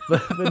lobe.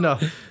 But no,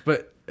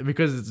 but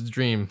because it's a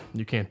dream,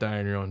 you can't die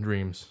in your own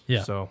dreams.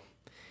 Yeah. So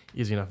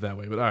easy enough that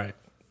way. But all right.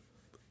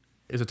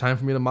 Is it time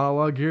for me to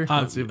monologue here?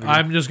 Let's see if we can-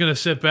 I'm just going to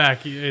sit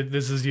back.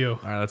 This is you. All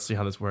right, let's see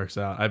how this works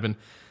out. I've been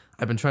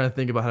trying to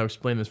think about how to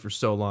explain this for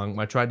so long.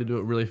 I tried to do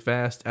it really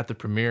fast at the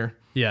premiere.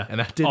 Yeah. And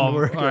that didn't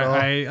work at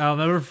all. I'll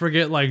never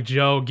forget like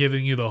Joe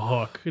giving you the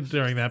hook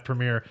during that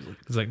premiere.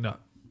 He's like, no.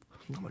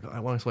 Oh my god, I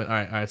want to explain. All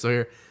right. So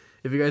here,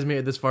 if you guys made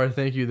it this far,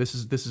 thank you. This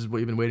is what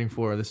you've been waiting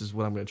for. This is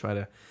what I'm going to try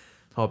to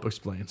help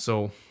explain.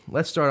 So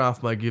let's start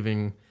off by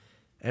giving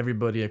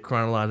everybody a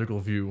chronological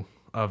view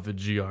of the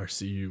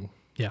GRCU.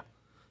 Yeah.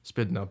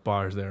 Spitting up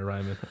bars there,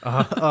 Ryman.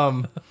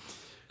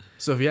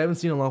 So if you haven't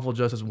seen Unlawful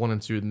Justice 1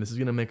 and 2, then this is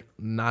going to make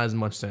not as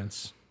much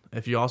sense.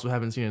 If you also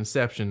haven't seen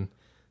Inception,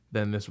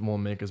 then this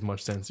won't make as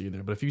much sense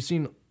either. But if you've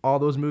seen all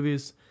those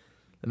movies,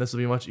 then this will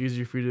be much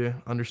easier for you to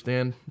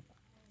understand.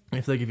 I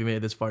feel like if you made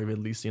it this far, you've at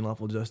least seen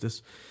Unlawful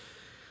Justice.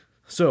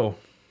 So,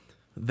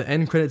 the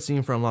end credit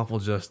scene for Unlawful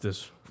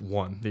Justice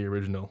 1, the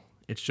original,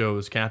 it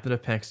shows Captain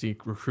Apexi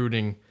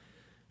recruiting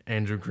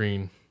Andrew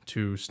Green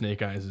to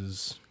Snake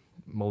Eyes'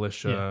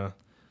 militia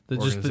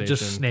organization.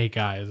 Just Snake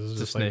Eyes. It's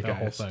just like Snake the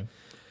whole Eyes. thing.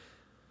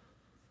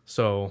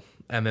 So,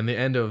 and then the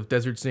end of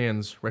Desert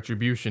Sands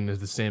Retribution is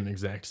the same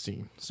exact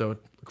scene. So,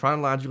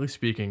 chronologically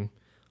speaking,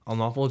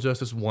 Unlawful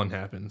Justice 1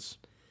 happens.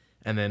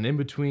 And then in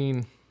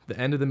between the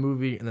end of the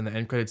movie and then the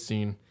end credits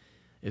scene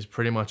is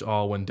pretty much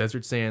all when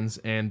Desert Sands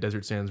and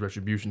Desert Sands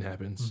Retribution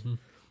happens. Mm-hmm.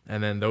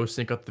 And then those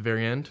sync up at the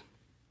very end.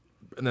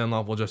 And then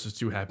Unlawful Justice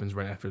 2 happens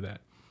right after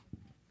that.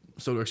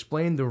 So to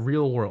explain the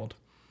real world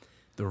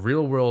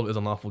is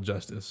Unlawful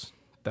Justice.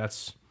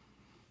 That's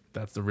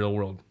the real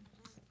world.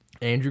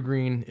 Andrew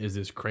Green is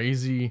this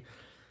crazy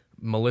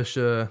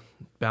militia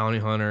bounty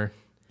hunter.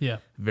 Yeah.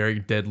 Very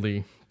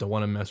deadly. Don't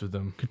want to mess with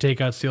him. Could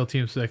take out SEAL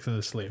Team 6 in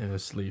his sleep. In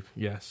his sleep,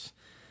 yes.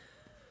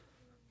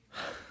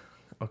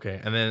 Okay,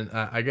 and then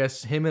I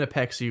guess him and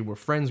Apexi were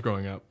friends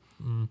growing up.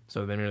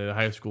 So they were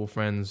high school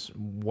friends,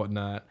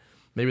 whatnot.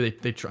 Maybe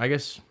they I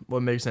guess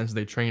what makes sense is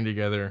they trained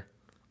together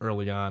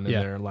early on in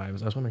their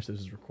lives. I just want to make sure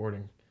this is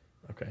recording.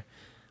 Okay.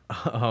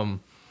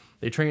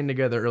 They trained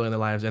together early in their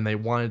lives, and they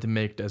wanted to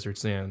make Desert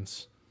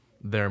Sands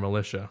their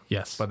militia.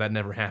 Yes. But that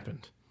never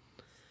happened.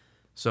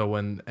 So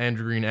when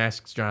Andrew Green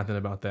asks Jonathan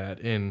about that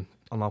in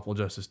Unlawful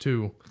Justice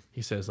 2,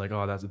 he says like,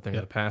 "Oh, that's a thing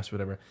of the past,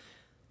 whatever."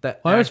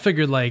 That I always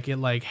figured like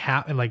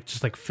it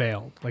just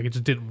failed, like it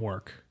just didn't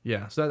work.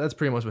 Yeah, so that's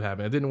pretty much what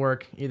happened. It didn't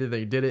work. Either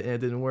they did it and it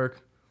didn't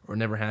work, or it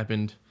never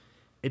happened.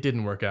 It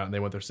didn't work out, and they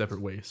went their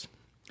separate ways.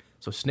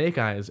 So Snake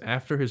Eyes,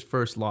 after his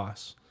first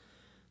loss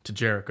to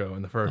Jericho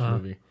in the first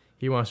movie,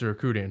 he wants to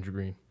recruit Andrew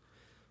Green.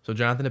 So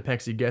Jonathan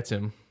Apexi gets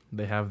him.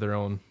 They have their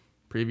own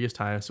previous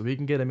ties, so he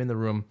can get him in the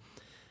room,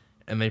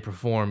 and they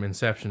perform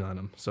Inception on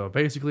him. So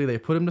basically, they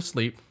put him to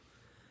sleep,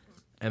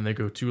 and they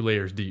go 2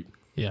 layers deep.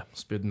 Yeah,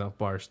 spitting up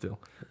bars still.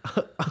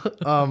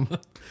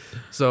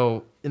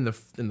 So in the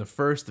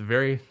first, the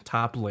very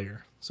top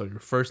layer, so your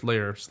first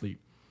layer of sleep,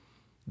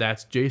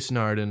 that's Jason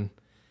Arden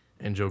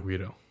and Joe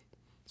Guido.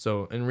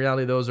 So in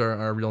reality, those are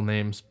our real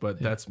names, but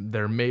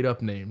they're made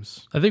up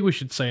names. I think we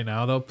should say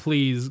now though,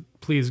 please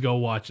go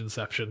watch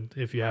Inception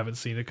if you haven't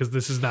seen it, because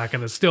this is not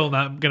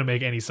gonna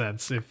make any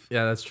sense.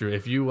 Yeah, that's true.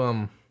 If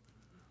you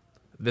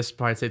this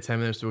probably take 10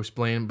 minutes to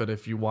explain, but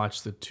if you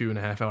watch the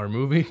 2.5 hour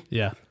movie,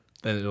 yeah,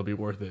 then it'll be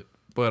worth it.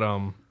 But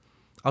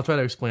I'll try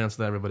to explain it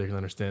so that everybody can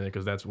understand it,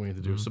 because that's what we need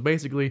to do. So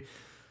basically,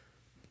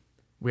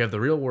 we have the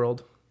real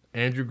world,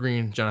 Andrew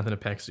Green, Jonathan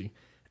Apexi.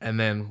 And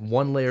then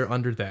one layer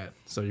under that,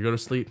 so you go to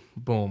sleep,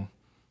 boom,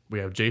 we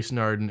have Jason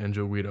Arden and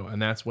Joe Guido.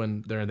 And that's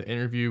when they're in the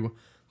interview.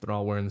 They're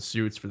all wearing the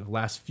suits for the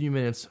last few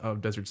minutes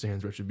of Desert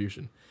Sands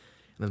Retribution.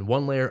 And then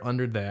one layer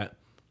under that,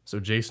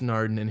 so Jason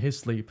Arden in his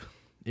sleep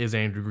is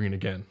Andrew Green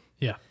again.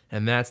 yeah,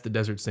 And that's the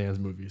Desert Sands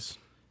movies.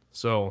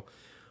 So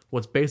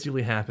what's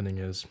basically happening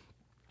is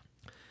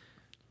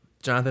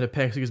Jonathan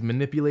Apexi is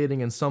manipulating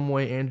in some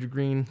way Andrew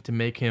Green to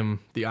make him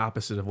the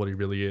opposite of what he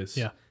really is.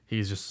 Yeah.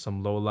 He's just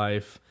some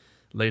lowlife,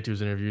 late to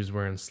his interviews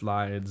wearing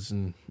slides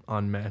and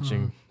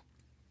unmatching,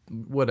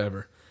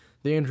 whatever.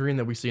 The Andrew Green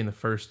that we see in the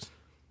first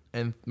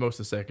and most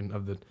of the second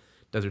of the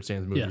Desert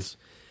Sands movies. Yes.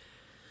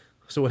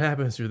 So what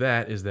happens through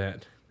that is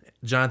that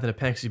Jonathan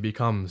Apexi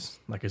becomes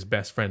like his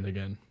best friend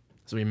again.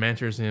 So he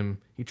mentors him,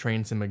 he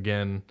trains him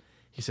again.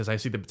 He says, I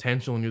see the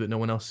potential in you that no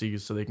one else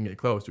sees, so they can get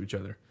close to each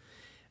other.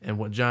 And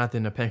what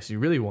Jonathan Apexi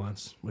really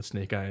wants with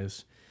Snake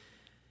Eyes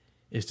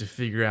is to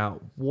figure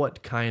out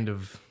what kind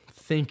of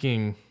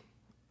thinking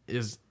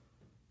is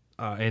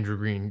Andrew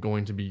Green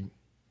going to be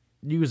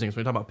using. So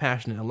we talk about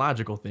passionate and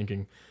logical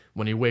thinking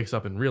when he wakes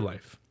up in real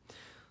life.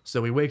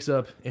 So he wakes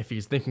up, if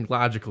he's thinking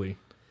logically,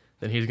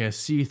 then he's going to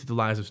see through the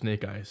lies of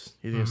Snake Eyes.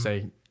 He's going to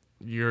say,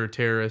 you're a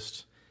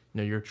terrorist,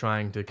 you're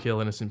trying to kill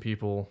innocent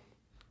people,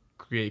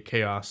 create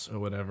chaos or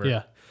whatever.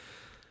 yeah,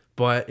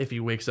 But if he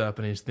wakes up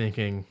and he's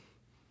thinking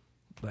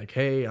like,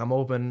 hey, I'm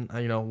open,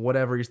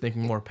 whatever, he's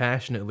thinking more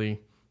passionately,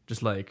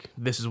 just like,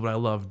 this is what I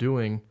love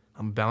doing.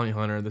 I'm a bounty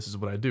hunter. This is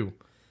what I do.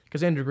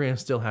 Because Andrew Green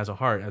still has a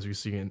heart, as we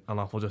see in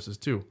Unlawful Justice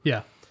 2.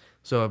 yeah,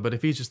 So, but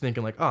if he's just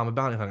thinking like, oh, I'm a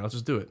bounty hunter, let's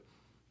just do it.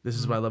 This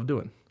is what I love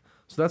doing.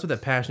 So that's where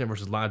that passionate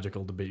versus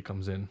logical debate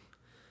comes in.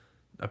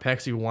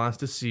 Apexi wants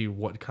to see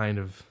what kind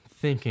of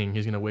thinking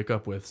he's going to wake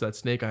up with, so that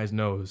Snake Eyes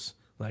knows,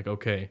 like,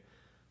 okay,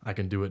 I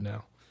can do it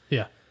now.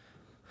 yeah.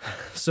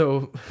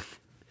 So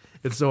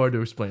it's so hard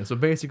to explain. So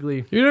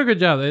basically, You're doing a good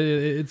job.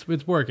 It's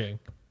working,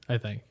 I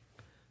think.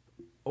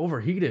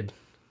 overheated.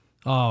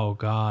 Oh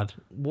God.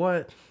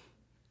 What?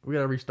 We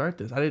gotta restart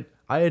this.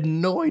 I had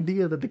no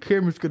idea that the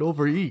cameras could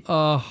overheat.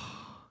 You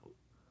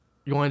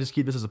want to just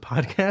keep this as a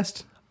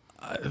podcast?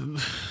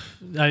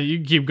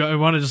 You keep going.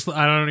 Want to just?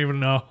 I don't even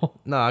know.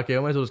 Nah, okay, I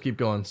might as well just keep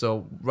going.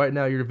 So right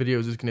now your video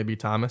is just gonna be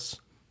Thomas.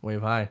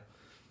 Wave hi.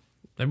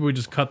 Maybe we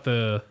just cut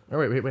the. Oh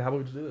wait, how about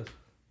we just do this?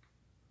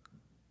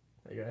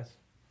 Hey guys.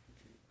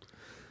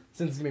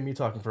 Since it's gonna be me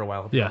talking for a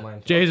while. Yeah.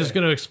 Jay's just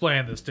gonna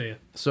explain this to you.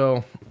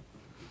 So,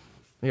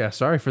 yeah,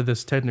 sorry for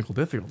this technical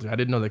difficulty. I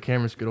didn't know the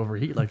cameras could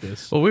overheat like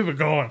this. Well, we've been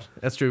going.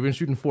 That's true. We've been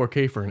shooting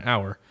 4K for an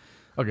hour.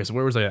 Okay, so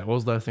where was I at? What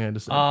was the last thing I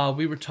just said?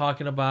 We were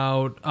talking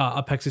about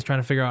Apexi's trying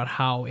to figure out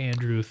how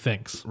Andrew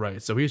thinks.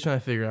 Right. So he's trying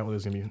to figure out whether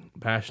it's going to be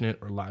passionate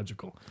or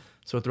logical.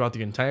 So throughout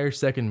the entire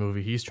second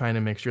movie, he's trying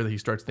to make sure that he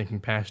starts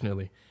thinking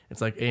passionately. It's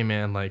like, hey,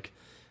 man, like,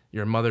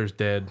 your mother's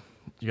dead.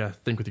 You got to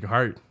think with your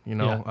heart,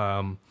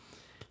 Yeah.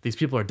 These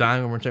people are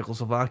dying over in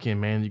Czechoslovakia,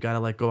 man. You got to,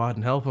 like, go out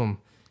and help them.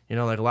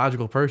 Like, a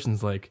logical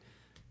person's like,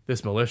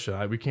 this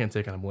militia, we can't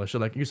take on a militia.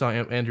 Like, you saw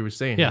Andrew was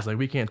saying. Yeah. He's like,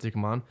 we can't take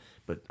them on.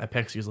 But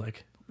Apexi's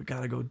like, we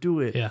got to go do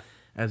it. Yeah.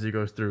 As he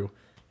goes through.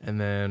 And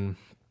then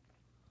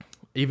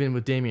even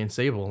with Damian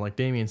Sable, like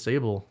Damian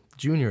Sable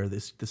Jr.,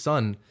 the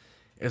son,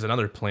 is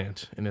another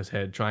plant in his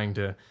head trying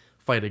to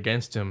fight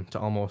against him to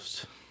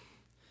almost,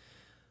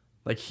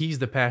 like, he's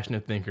the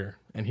passionate thinker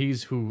and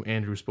he's who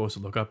Andrew's supposed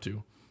to look up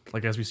to.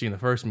 Like, as we see in the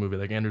first movie,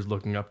 like, Andrew's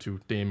looking up to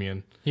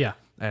Damian. Yeah.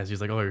 As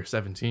he's like, oh, you're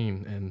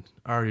 17 and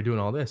already doing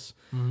all this.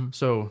 Mm-hmm.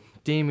 So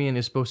Damian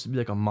is supposed to be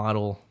like a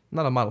model,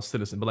 not a model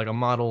citizen, but like a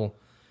model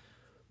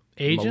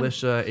Agent?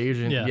 militia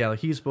agent. Yeah. Yeah, like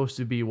he's supposed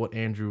to be what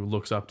Andrew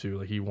looks up to.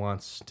 Like he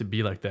wants to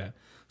be like that.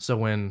 So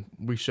when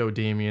we show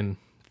Damian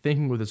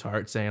thinking with his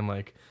heart, saying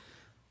like,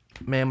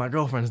 man, my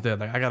girlfriend's dead.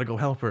 Like I got to go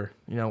help her.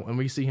 And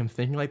we see him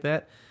thinking like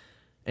that,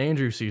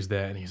 Andrew sees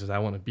that and he says, I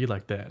want to be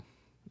like that.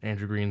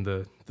 Andrew Green,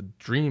 the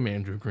dream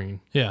Andrew Green.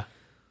 Yeah.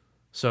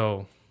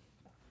 So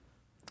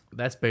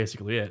that's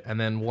basically it. And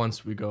then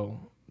once we go,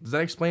 does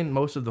that explain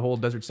most of the whole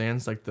Desert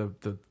Sands? Like the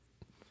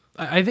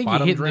I think you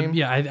bottom hit.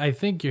 dream? I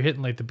think you're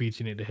hitting like the beats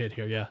you need to hit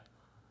here. Yeah.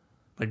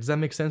 like, does that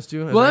make sense to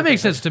you? Well, that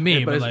makes sense to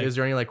me. But But is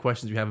there any like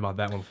questions you have about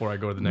that one before I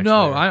go to the next?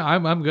 no, layer?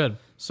 I'm good.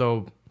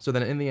 So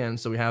then in the end,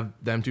 so we have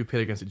them two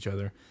pit against each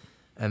other,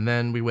 and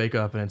then we wake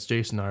up and it's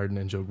Jason Arden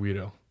and Joe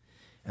Guido,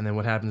 and then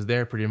what happens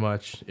there pretty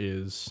much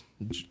is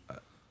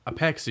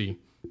Apexi,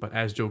 but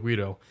as Joe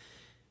Guido,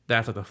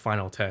 that's like the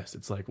final test.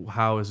 It's like,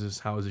 how is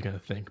he gonna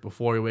think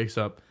before he wakes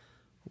up?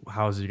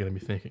 How is he gonna be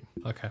thinking?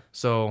 Okay.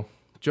 So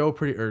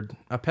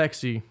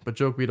Apexi, but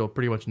Joe Guido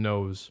pretty much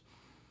knows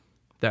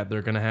that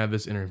they're gonna have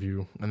this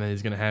interview, and then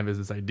he's gonna have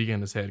this idea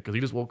in his head because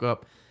he just woke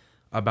up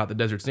about the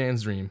Desert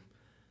Sands dream,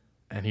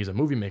 and he's a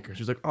movie maker. So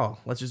he's like, oh,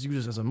 let's just use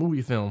this as a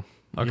movie film.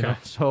 Okay. You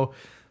know?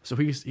 So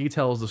he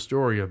tells the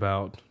story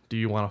about, do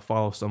you want to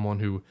follow someone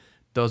who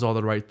does all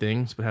the right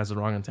things but has the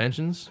wrong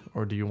intentions,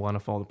 or do you want to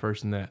follow the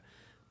person that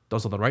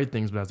does all the right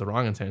things but has the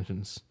wrong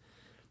intentions?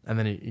 And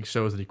then he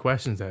shows that he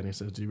questions that, and he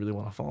says, do you really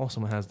want to follow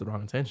someone who has the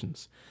wrong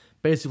intentions?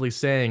 Basically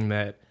saying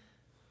that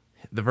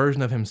the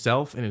version of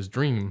himself in his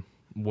dream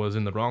was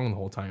in the wrong the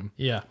whole time.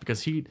 Yeah.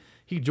 Because he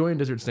joined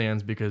Desert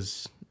Sands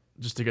because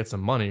just to get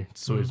some money,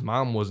 so his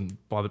mom wasn't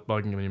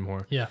bugging him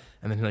anymore. Yeah.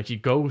 And then he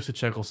goes to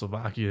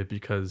Czechoslovakia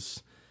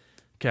because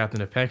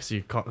Captain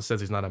Apexi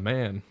says he's not a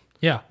man.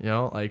 Yeah. You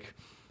know, like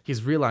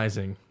he's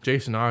realizing,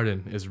 Jason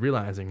Arden is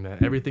realizing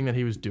that everything that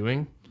he was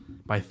doing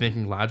by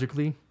thinking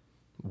logically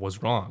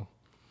was wrong.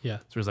 Yeah.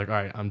 So he's like, all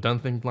right, I'm done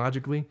thinking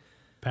logically.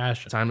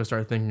 Passion. Time to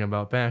start thinking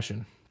about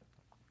passion.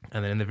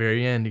 And then in the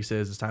very end, he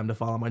says, it's time to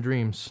follow my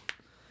dreams.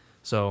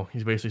 So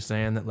he's basically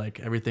saying that like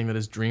everything that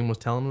his dream was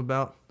telling him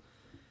about,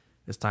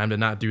 it's time to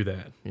not do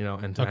that, you know,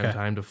 and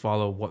time to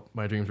follow what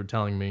my dreams were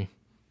telling me.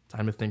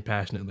 Time to think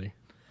passionately.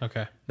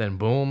 Okay. Then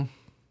boom,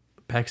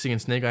 Pexi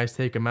and Snake Eyes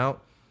take him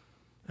out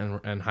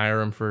and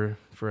hire him for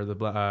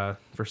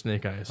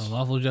Snake Eyes.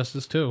 Unlawful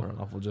Justice 2. Or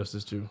Unlawful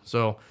Justice 2.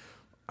 So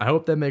I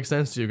hope that makes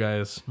sense to you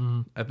guys.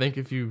 Mm-hmm. I think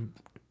if you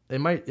you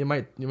might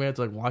have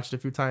to like watch it a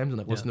few times and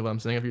like listen to what I'm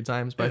saying a few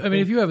times. But I mean,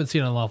 if you haven't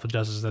seen Unlawful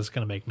Justice, that's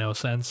gonna make no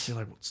sense. you're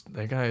like,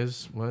 that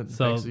guy's what?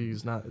 So-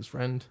 Pexi's not his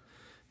friend.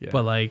 Yeah.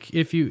 But like,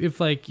 if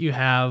you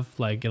have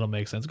like, it'll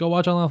make sense. Go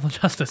watch Unlawful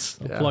Justice.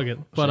 I'll plug it.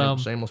 But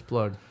shameless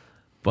plug.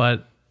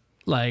 But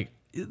like,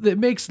 it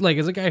makes like,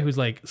 as a guy who's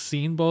like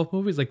seen both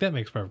movies, like that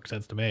makes perfect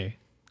sense to me.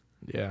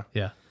 Yeah.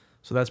 Yeah.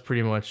 So that's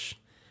pretty much.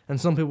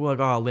 And some people are like,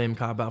 oh, lame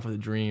cop out for the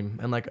dream.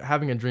 And like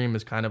having a dream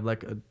is kind of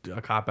like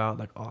a cop out,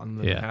 like, oh, and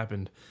then it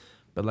happened.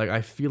 But like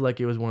I feel like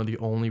it was one of the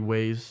only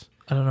ways.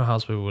 I don't know how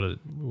else we would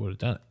have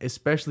done it.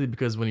 Especially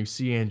because when you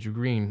see Andrew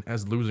Green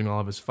as losing all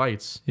of his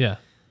fights, Yeah.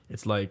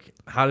 it's like,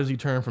 how does he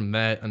turn from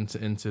that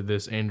into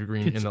this Andrew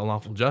Green in the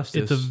Unlawful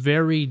Justice? It's a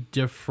very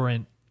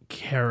different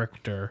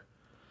character.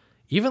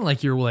 Even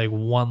like your like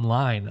one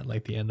line at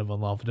like the end of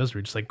Unlawful Justice, where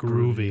you're just like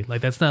groovy.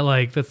 Like that's not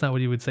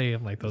what you would say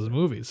in like those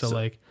movies. So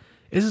like,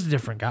 this is a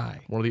different guy.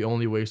 One of the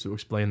only ways to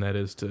explain that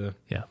is to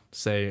Yeah.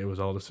 say it was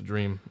all just a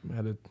dream.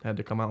 Had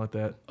to come out like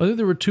that. I think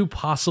there were two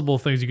possible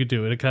things you could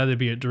do. It could either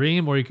be a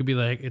dream or you could be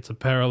like, it's a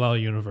parallel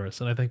universe.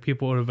 And I think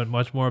people would have been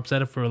much more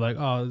upset if we were like,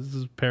 oh, this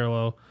is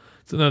parallel.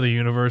 It's another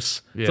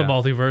universe. It's a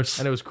multiverse.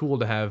 And it was cool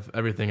to have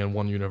everything in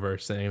one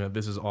universe, saying that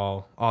this is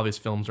all these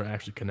films are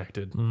actually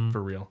connected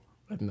for real.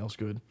 I think that was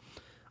good.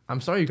 I'm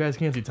sorry you guys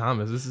can't see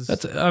Thomas.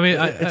 It's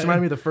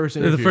reminded me of the first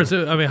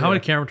interview. How many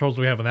camera trolls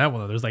do we have in that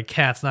one? Though? There's like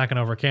cats knocking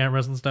over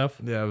cameras and stuff.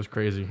 Yeah, it was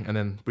crazy. And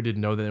then we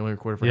didn't know that they only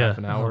recorded for half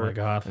an hour. Oh my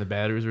god! And the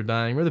batteries were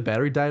dying. Remember the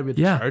battery died? We had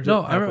to charge it.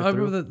 I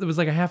remember that it was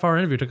like a half-hour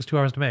interview. It took us 2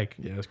 hours to make.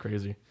 Yeah, it was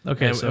crazy.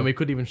 Okay, and we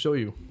couldn't even show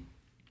you.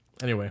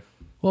 Anyway.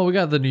 Well, we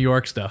got the New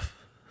York stuff.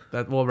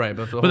 Right,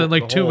 but then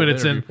like 2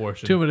 minutes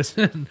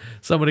in,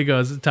 somebody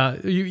goes,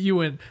 you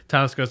went,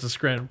 Thomas goes to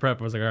Scranton Prep.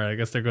 I was like, all right, I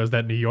guess there goes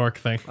that New York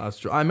thing. That's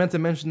true. I meant to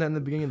mention that in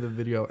the beginning of the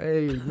video.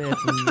 Hey, man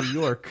from New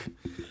York,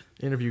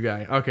 interview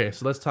guy. Okay,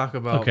 so let's talk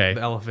about the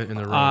elephant in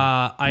the room.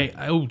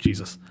 Oh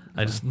Jesus,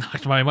 I just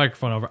knocked my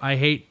microphone over. I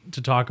hate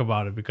to talk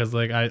about it because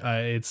like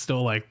it's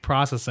still like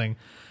processing,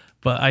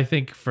 but I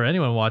think for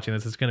anyone watching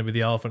this, it's going to be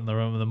the elephant in the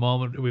room, the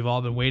moment we've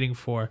all been waiting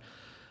for.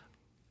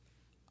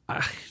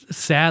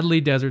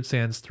 Sadly, Desert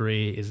Sands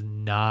 3 is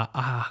not.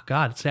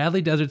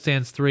 Sadly, Desert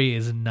Sands 3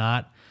 is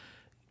not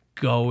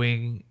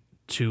going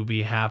to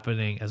be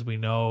happening, as we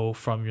know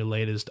from your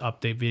latest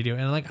update video.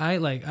 And like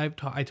I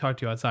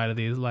talked to you outside of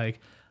these. Like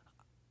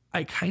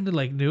I kind of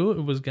like knew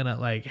it was gonna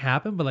like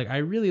happen, but like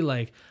I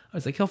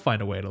was like he'll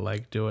find a way to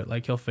like do it.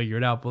 Like he'll figure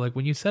it out. But like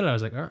when you said it, I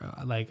was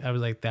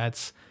like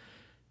that's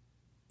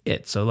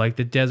it. So like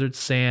the Desert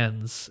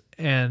Sands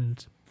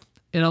and.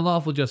 In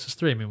Unlawful Justice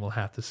 3, I mean, we'll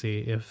have to see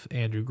if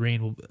Andrew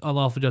Green will...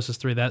 Unlawful Justice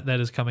 3, that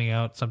is coming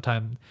out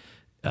sometime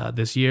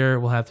this year.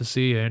 We'll have to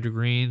see. Andrew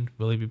Green,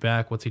 will he be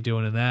back? What's he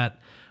doing in that?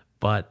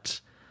 But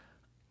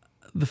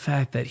the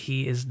fact that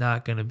he is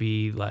not going to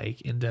be,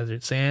 like, in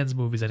Desert Sands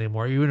movies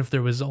anymore, even if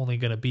there was only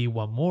going to be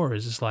one more,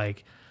 is just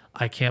like,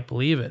 I can't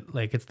believe it.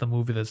 Like, it's the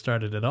movie that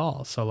started it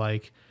all. So,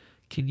 like,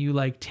 can you,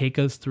 like, take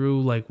us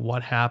through, like,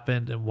 what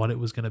happened and what it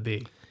was going to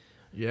be?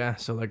 Yeah,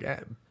 so, like...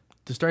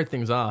 To start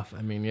things off,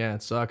 I mean, yeah,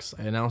 it sucks.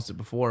 I announced it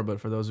before, but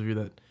for those of you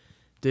that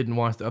didn't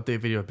watch the update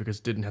video because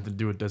it didn't have to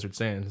do with Desert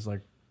Sands, it's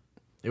like,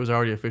 it was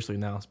already officially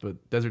announced,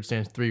 but Desert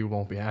Sands 3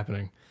 won't be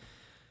happening.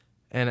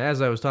 And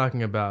as I was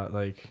talking about,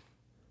 like,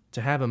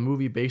 to have a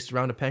movie based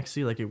around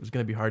Apexi, like, it was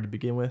going to be hard to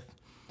begin with.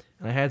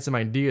 And I had some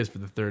ideas for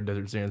the third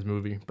Desert Sands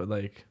movie, but,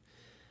 like,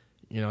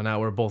 you know,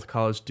 now we're both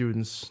college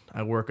students.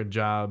 I work a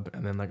job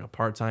and then, like, a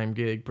part-time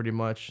gig, pretty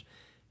much.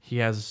 He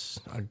has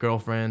a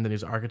girlfriend and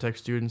he's an architect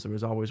student, so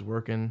he's always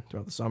working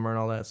throughout the summer and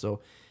all that.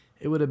 So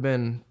it would have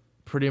been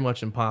pretty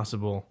much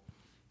impossible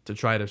to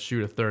try to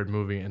shoot a third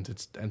movie and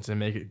to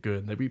make it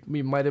good. Like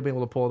we might have been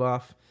able to pull it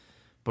off,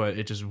 but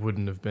it just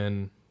wouldn't have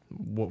been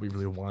what we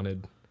really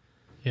wanted.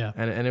 Yeah.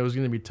 And it was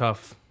going to be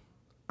tough.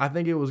 I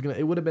think it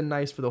would have been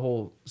nice for the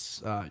whole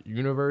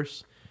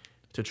universe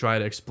to try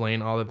to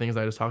explain all the things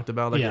I just talked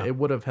about. Like it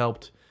would have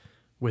helped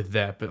with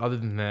that, but other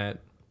than that,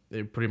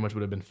 it pretty much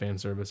would have been fan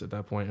service at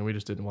that point, and we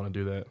just didn't want to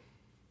do that.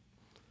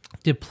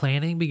 Did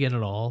planning begin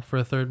at all for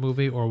a third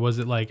movie, or was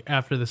it like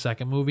after the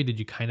second movie, did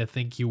you kind of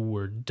think you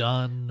were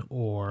done,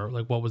 or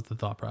like what was the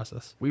thought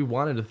process? We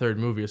wanted a third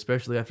movie,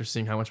 especially after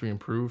seeing how much we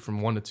improved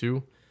from 1 to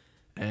 2.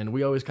 And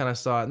we always kind of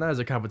saw it not as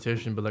a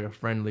competition, but like a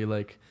friendly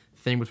like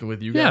thing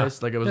with you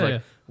guys. Like it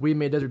was we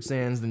made Desert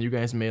Sands, then you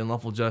guys made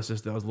Unlawful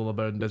Justice that was a little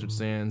better than Desert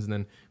Sands, and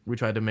then we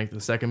tried to make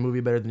the second movie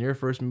better than your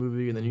first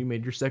movie, and then you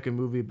made your second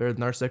movie better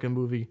than our second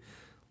movie.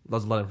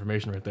 That's a lot of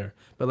information right there.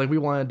 But like we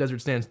wanted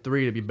Desert Sands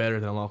 3 to be better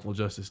than Unlawful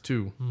Justice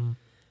 2.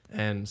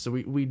 And so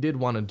we did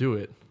want to do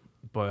it,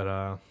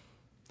 but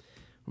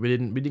we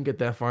didn't get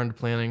that far into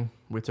planning.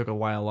 We took a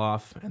while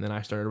off, and then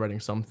I started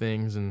writing some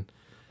things, and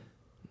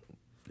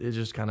it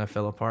just kind of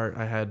fell apart.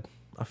 I had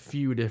a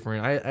few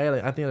different. I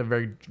think I had a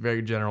very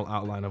very general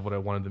outline of what I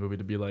wanted the movie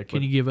to be like.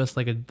 Can you give us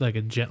like a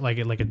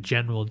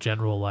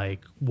general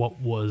like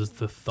what was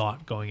the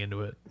thought going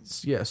into it?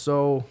 Yeah,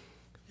 so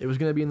it was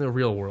gonna be in the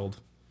real world.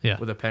 Yeah,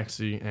 with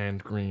Apexi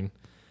and Green.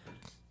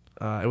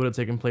 It would have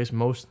taken place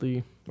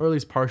mostly, or at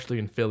least partially,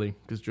 in Philly,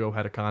 because Joe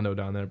had a condo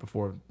down there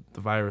before the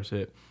virus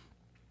hit,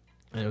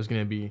 and it was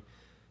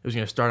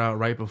gonna start out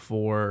right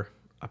before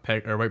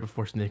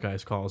Snake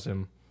Eyes calls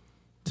him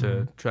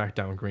to track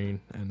down Green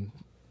and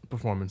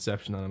perform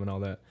Inception on him and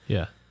all that.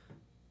 Yeah.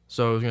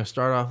 So it was gonna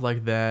start off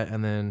like that,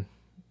 and then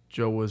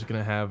Joe was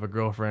gonna have a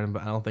girlfriend,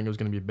 but I don't think it was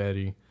gonna be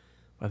Betty.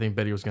 I think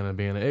Betty was gonna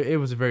be in it. It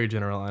was very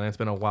general, and it's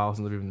been a while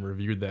since I've even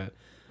reviewed that.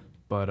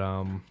 But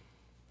and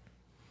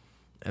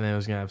then it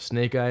was gonna have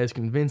Snake Eyes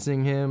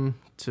convincing him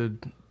to,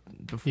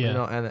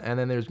 and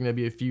then there's gonna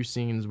be a few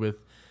scenes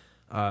with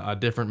a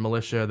different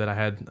militia that I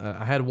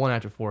had one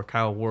actor for,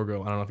 Kyle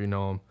Wargo. I don't know if you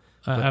know him.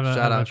 Shout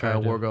out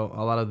Kyle Wargo.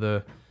 A lot of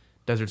the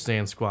Desert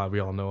Sand squad, we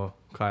all know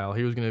Kyle.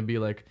 He was gonna be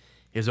like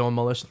his own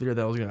militia leader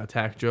that was gonna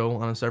attack Joe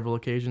on several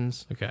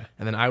occasions. Okay.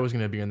 And then I was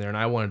gonna be in there, and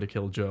I wanted to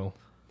kill Joe.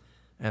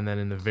 And then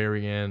in the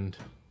very end,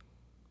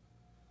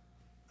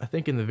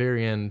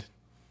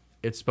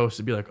 it's supposed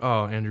to be like,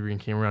 oh, Andrew Green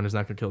came around, he's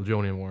not going to kill Joe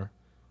anymore.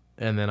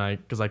 And then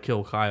because I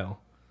kill Kyle.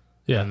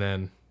 Yeah. And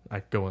then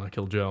I go and I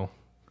kill Joe.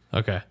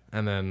 Okay.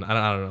 And then,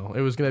 I don't know.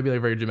 It was going to be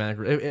like very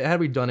dramatic. Had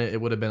we done it,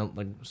 it would have been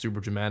like super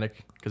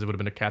dramatic, because it would have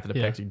been a Captain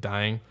Apexi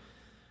dying.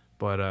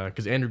 But,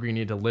 because Andrew Green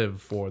needed to live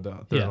for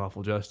the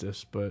Unlawful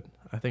Justice. But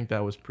I think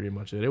that was pretty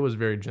much it. It was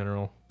very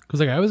general.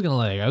 Because like I was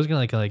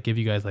gonna give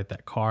you guys like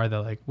that car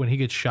that like when he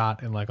gets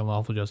shot in like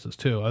Unlawful Justice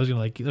 2, I was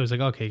like,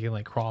 okay, you can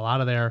like crawl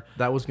out of there.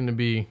 That was going to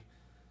be...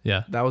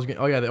 Yeah. That was the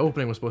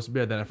opening was supposed to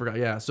be, then I forgot.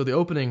 Yeah. So the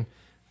opening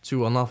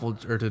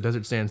to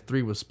Desert Sands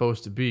 3 was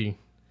supposed to be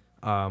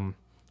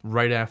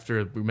right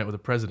after we met with the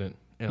president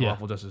in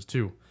Unlawful Justice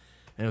 2.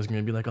 And it was going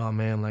to be like, oh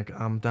man, like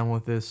I'm done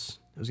with this.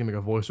 It was going to be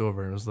like a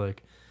voiceover, and it was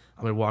like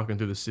I'm like walking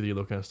through the city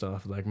looking at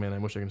stuff like, man, I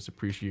wish I could just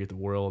appreciate the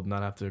world,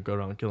 not have to go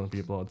around killing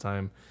people all the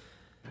time.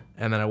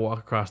 And then I walk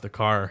across the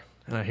car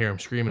and I hear him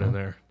screaming in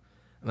there.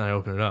 And then I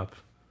open it up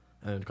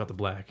and it cut to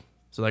black.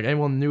 So like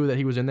everyone knew that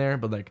he was in there,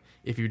 but like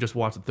if you just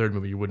watched the third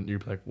movie, you'd be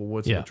like, well,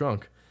 what's in the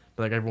trunk?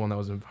 But like everyone that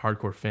was a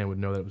hardcore fan would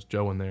know that it was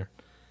Joe in there.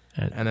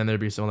 And then there'd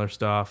be some other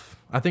stuff.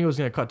 I think it was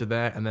gonna cut to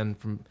that, and then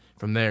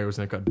from there it was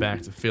gonna cut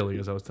back to Philly,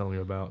 as I was telling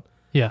you about.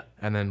 Yeah.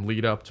 And then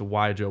lead up to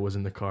why Joe was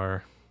in the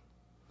car.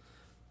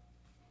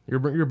 You're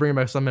bringing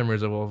back some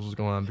memories of what was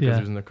going on because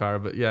he was in the car,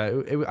 but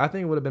yeah, I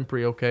think it would have been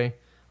pretty okay.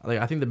 Like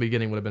I think the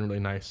beginning would have been really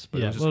nice,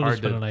 but it was just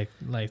hard to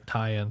like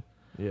tie in.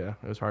 Yeah,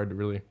 it was hard to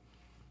really.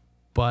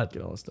 But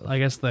I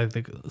guess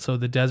so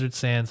the Desert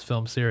Sands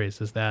film series,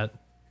 does that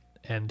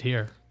end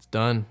here? It's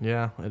done.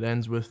 Yeah, it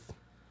ends with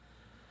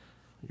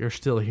you're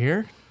still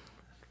here.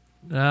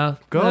 Go.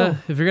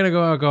 If you're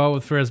gonna go out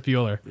with Ferris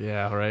Bueller.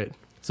 Yeah, right.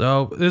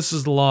 So this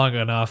is long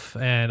enough,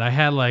 and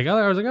I was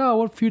like, oh,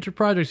 what future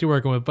projects you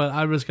working with? But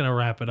I'm just gonna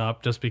wrap it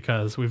up just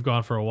because we've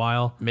gone for a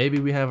while. Maybe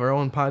we have our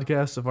own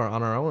podcast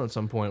on our own at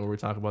some point where we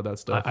talk about that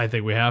stuff. I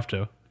think we have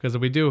to. Because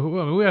if we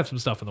do, I mean, we have some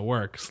stuff in the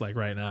works, like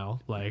right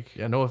now. Like,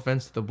 yeah, no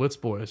offense to the Blitz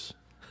Boys,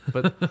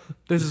 but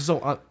this is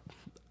so.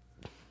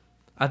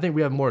 I think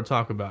we have more to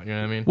talk about. You know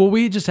what I mean? Well,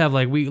 we just have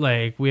we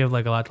have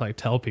a lot to like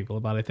tell people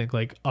about. I think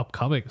like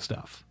upcoming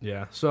stuff.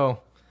 Yeah.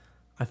 So,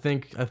 I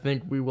think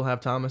we will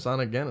have Thomas on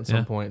again at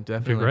some point.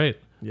 Definitely. That'd be great.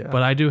 Yeah.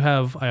 But I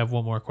have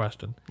one more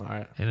question. All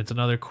right. And it's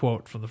another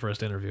quote from the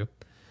first interview.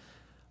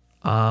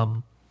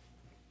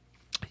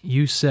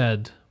 You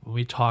said when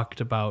we talked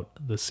about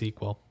the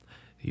sequel.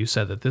 You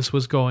said that this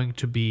was going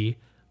to be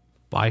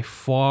by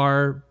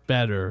far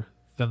better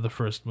than the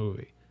first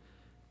movie.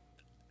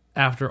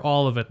 After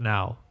all of it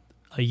now,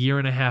 a year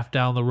and a half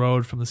down the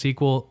road from the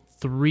sequel,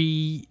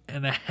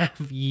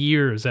 3.5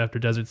 years after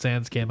Desert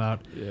Sands came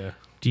out. Yeah.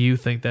 Do you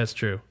think that's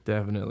true?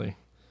 Definitely.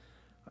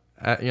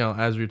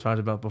 as we've talked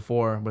about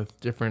before, with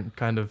different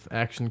kind of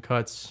action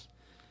cuts,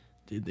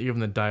 even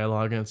the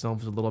dialogue in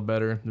itself is a little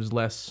better. There's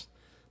less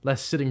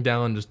sitting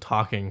down and just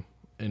talking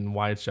in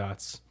wide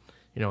shots,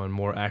 and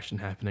more action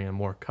happening and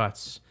more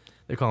cuts.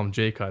 They call them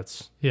J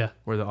cuts. Yeah.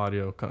 Where the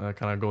audio kind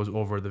of goes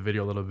over the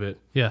video a little bit.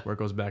 Yeah. Where it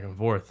goes back and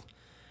forth.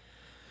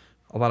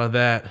 A lot of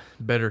that,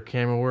 better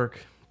camera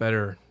work,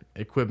 better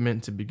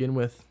equipment to begin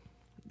with.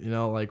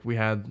 Like we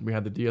had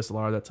the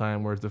DSLR at that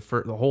time, whereas the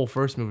whole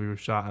first movie was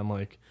shot on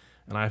like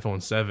an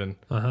iPhone 7.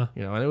 And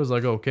it was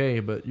like okay,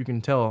 but you can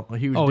tell a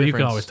huge difference. You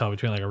can always tell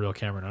between like a real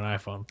camera and an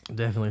iPhone.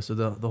 Definitely. So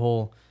the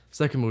whole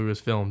second movie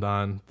was filmed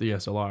on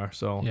DSLR.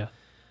 So yeah,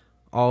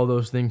 all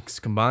those things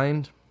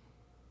combined,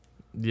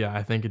 yeah,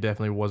 I think it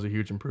definitely was a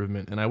huge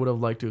improvement. And I would have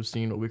liked to have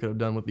seen what we could have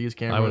done with these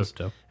cameras. I would have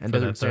too. And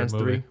Desert Sands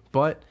 3.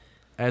 But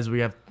as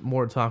we have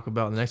more to talk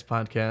about in the next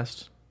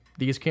podcast,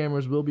 these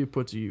cameras will be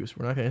put to use.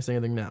 We're not going to say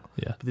anything now.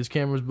 Yeah. But these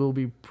cameras will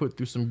be put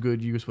through some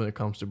good use when it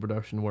comes to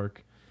production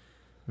work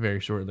very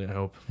shortly, I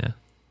hope. Yeah.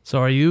 So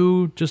are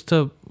you, just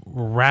to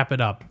wrap it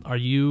up, are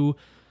you,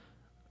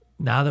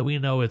 now that we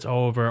know it's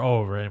over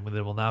and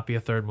there will not be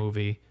a third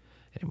movie,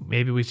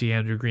 maybe we see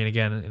Andrew Green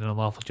again in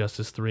Unlawful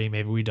Justice 3,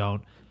 maybe we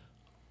don't,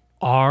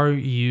 are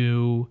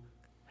you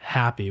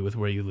happy with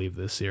where you leave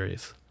this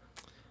series?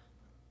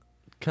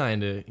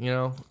 Kind of,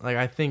 like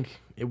I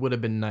think it would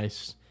have been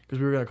nice, because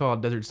we were going to call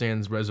it Desert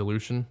Sands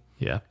Resolution.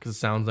 Yeah. Because it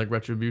sounds like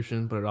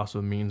Retribution, but it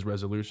also means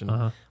resolution.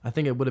 I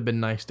think it would have been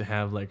nice to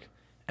have like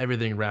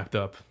everything wrapped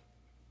up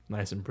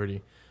nice and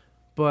pretty.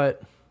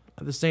 But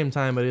at the same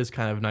time, it is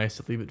kind of nice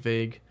to leave it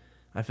vague.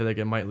 I feel like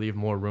it might leave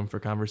more room for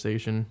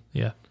conversation.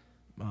 Yeah.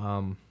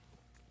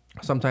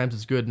 Sometimes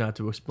it's good not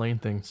to explain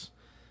things.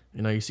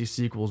 You see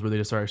sequels where they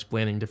just start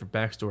explaining different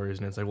backstories,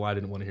 and it's like, well, I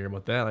didn't want to hear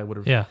about that. I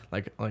would have,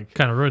 like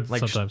kind of rude like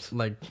sometimes.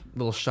 Like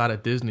little shot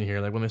at Disney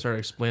here, like when they started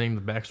explaining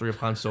the backstory of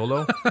Han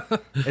Solo.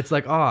 It's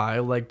like, I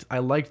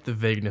liked the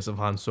vagueness of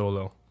Han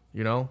Solo,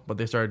 but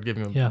they started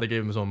giving him, they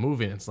gave him his own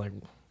movie, and it's like,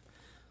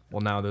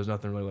 well, now there's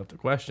nothing really left to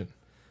question.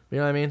 You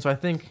know what I mean? So I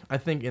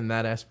think in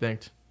that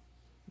aspect,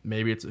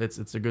 maybe it's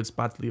a good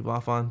spot to leave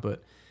off on.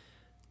 But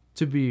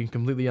to be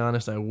completely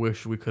honest, I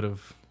wish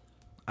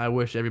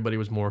everybody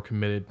was more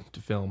committed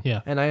to film.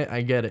 Yeah. And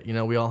I get it.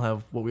 We all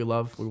have what we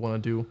love, what we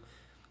want to do.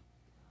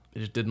 It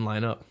just didn't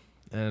line up.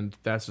 And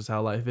that's just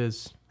how life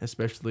is,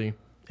 especially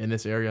in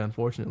this area,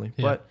 unfortunately.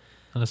 Yeah. But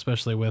and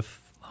especially with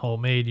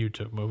homemade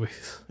YouTube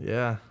movies.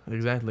 Yeah,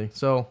 exactly.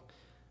 So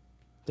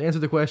to answer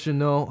the question,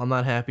 no, I'm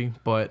not happy,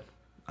 but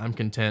I'm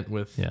content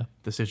with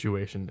the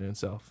situation in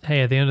itself.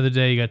 Hey, at the end of the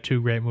day, you got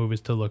two great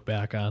movies to look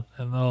back on,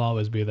 and they'll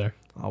always be there.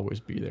 Always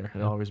be there.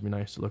 It'll always be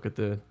nice to look at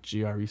the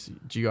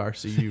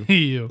GRCU.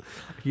 You.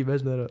 I keep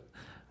messing that up.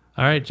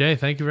 All right, Jay,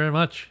 thank you very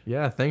much.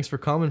 Yeah, thanks for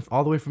coming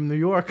all the way from New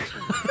York.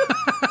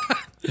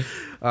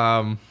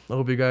 I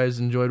hope you guys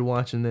enjoyed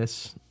watching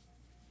this.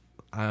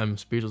 I'm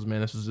speechless, man.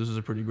 This was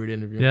a pretty great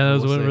interview. Yeah,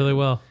 that went really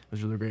well. It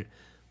was really great.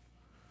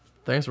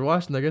 Thanks for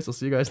watching. I guess I'll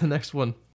see you guys in the next one.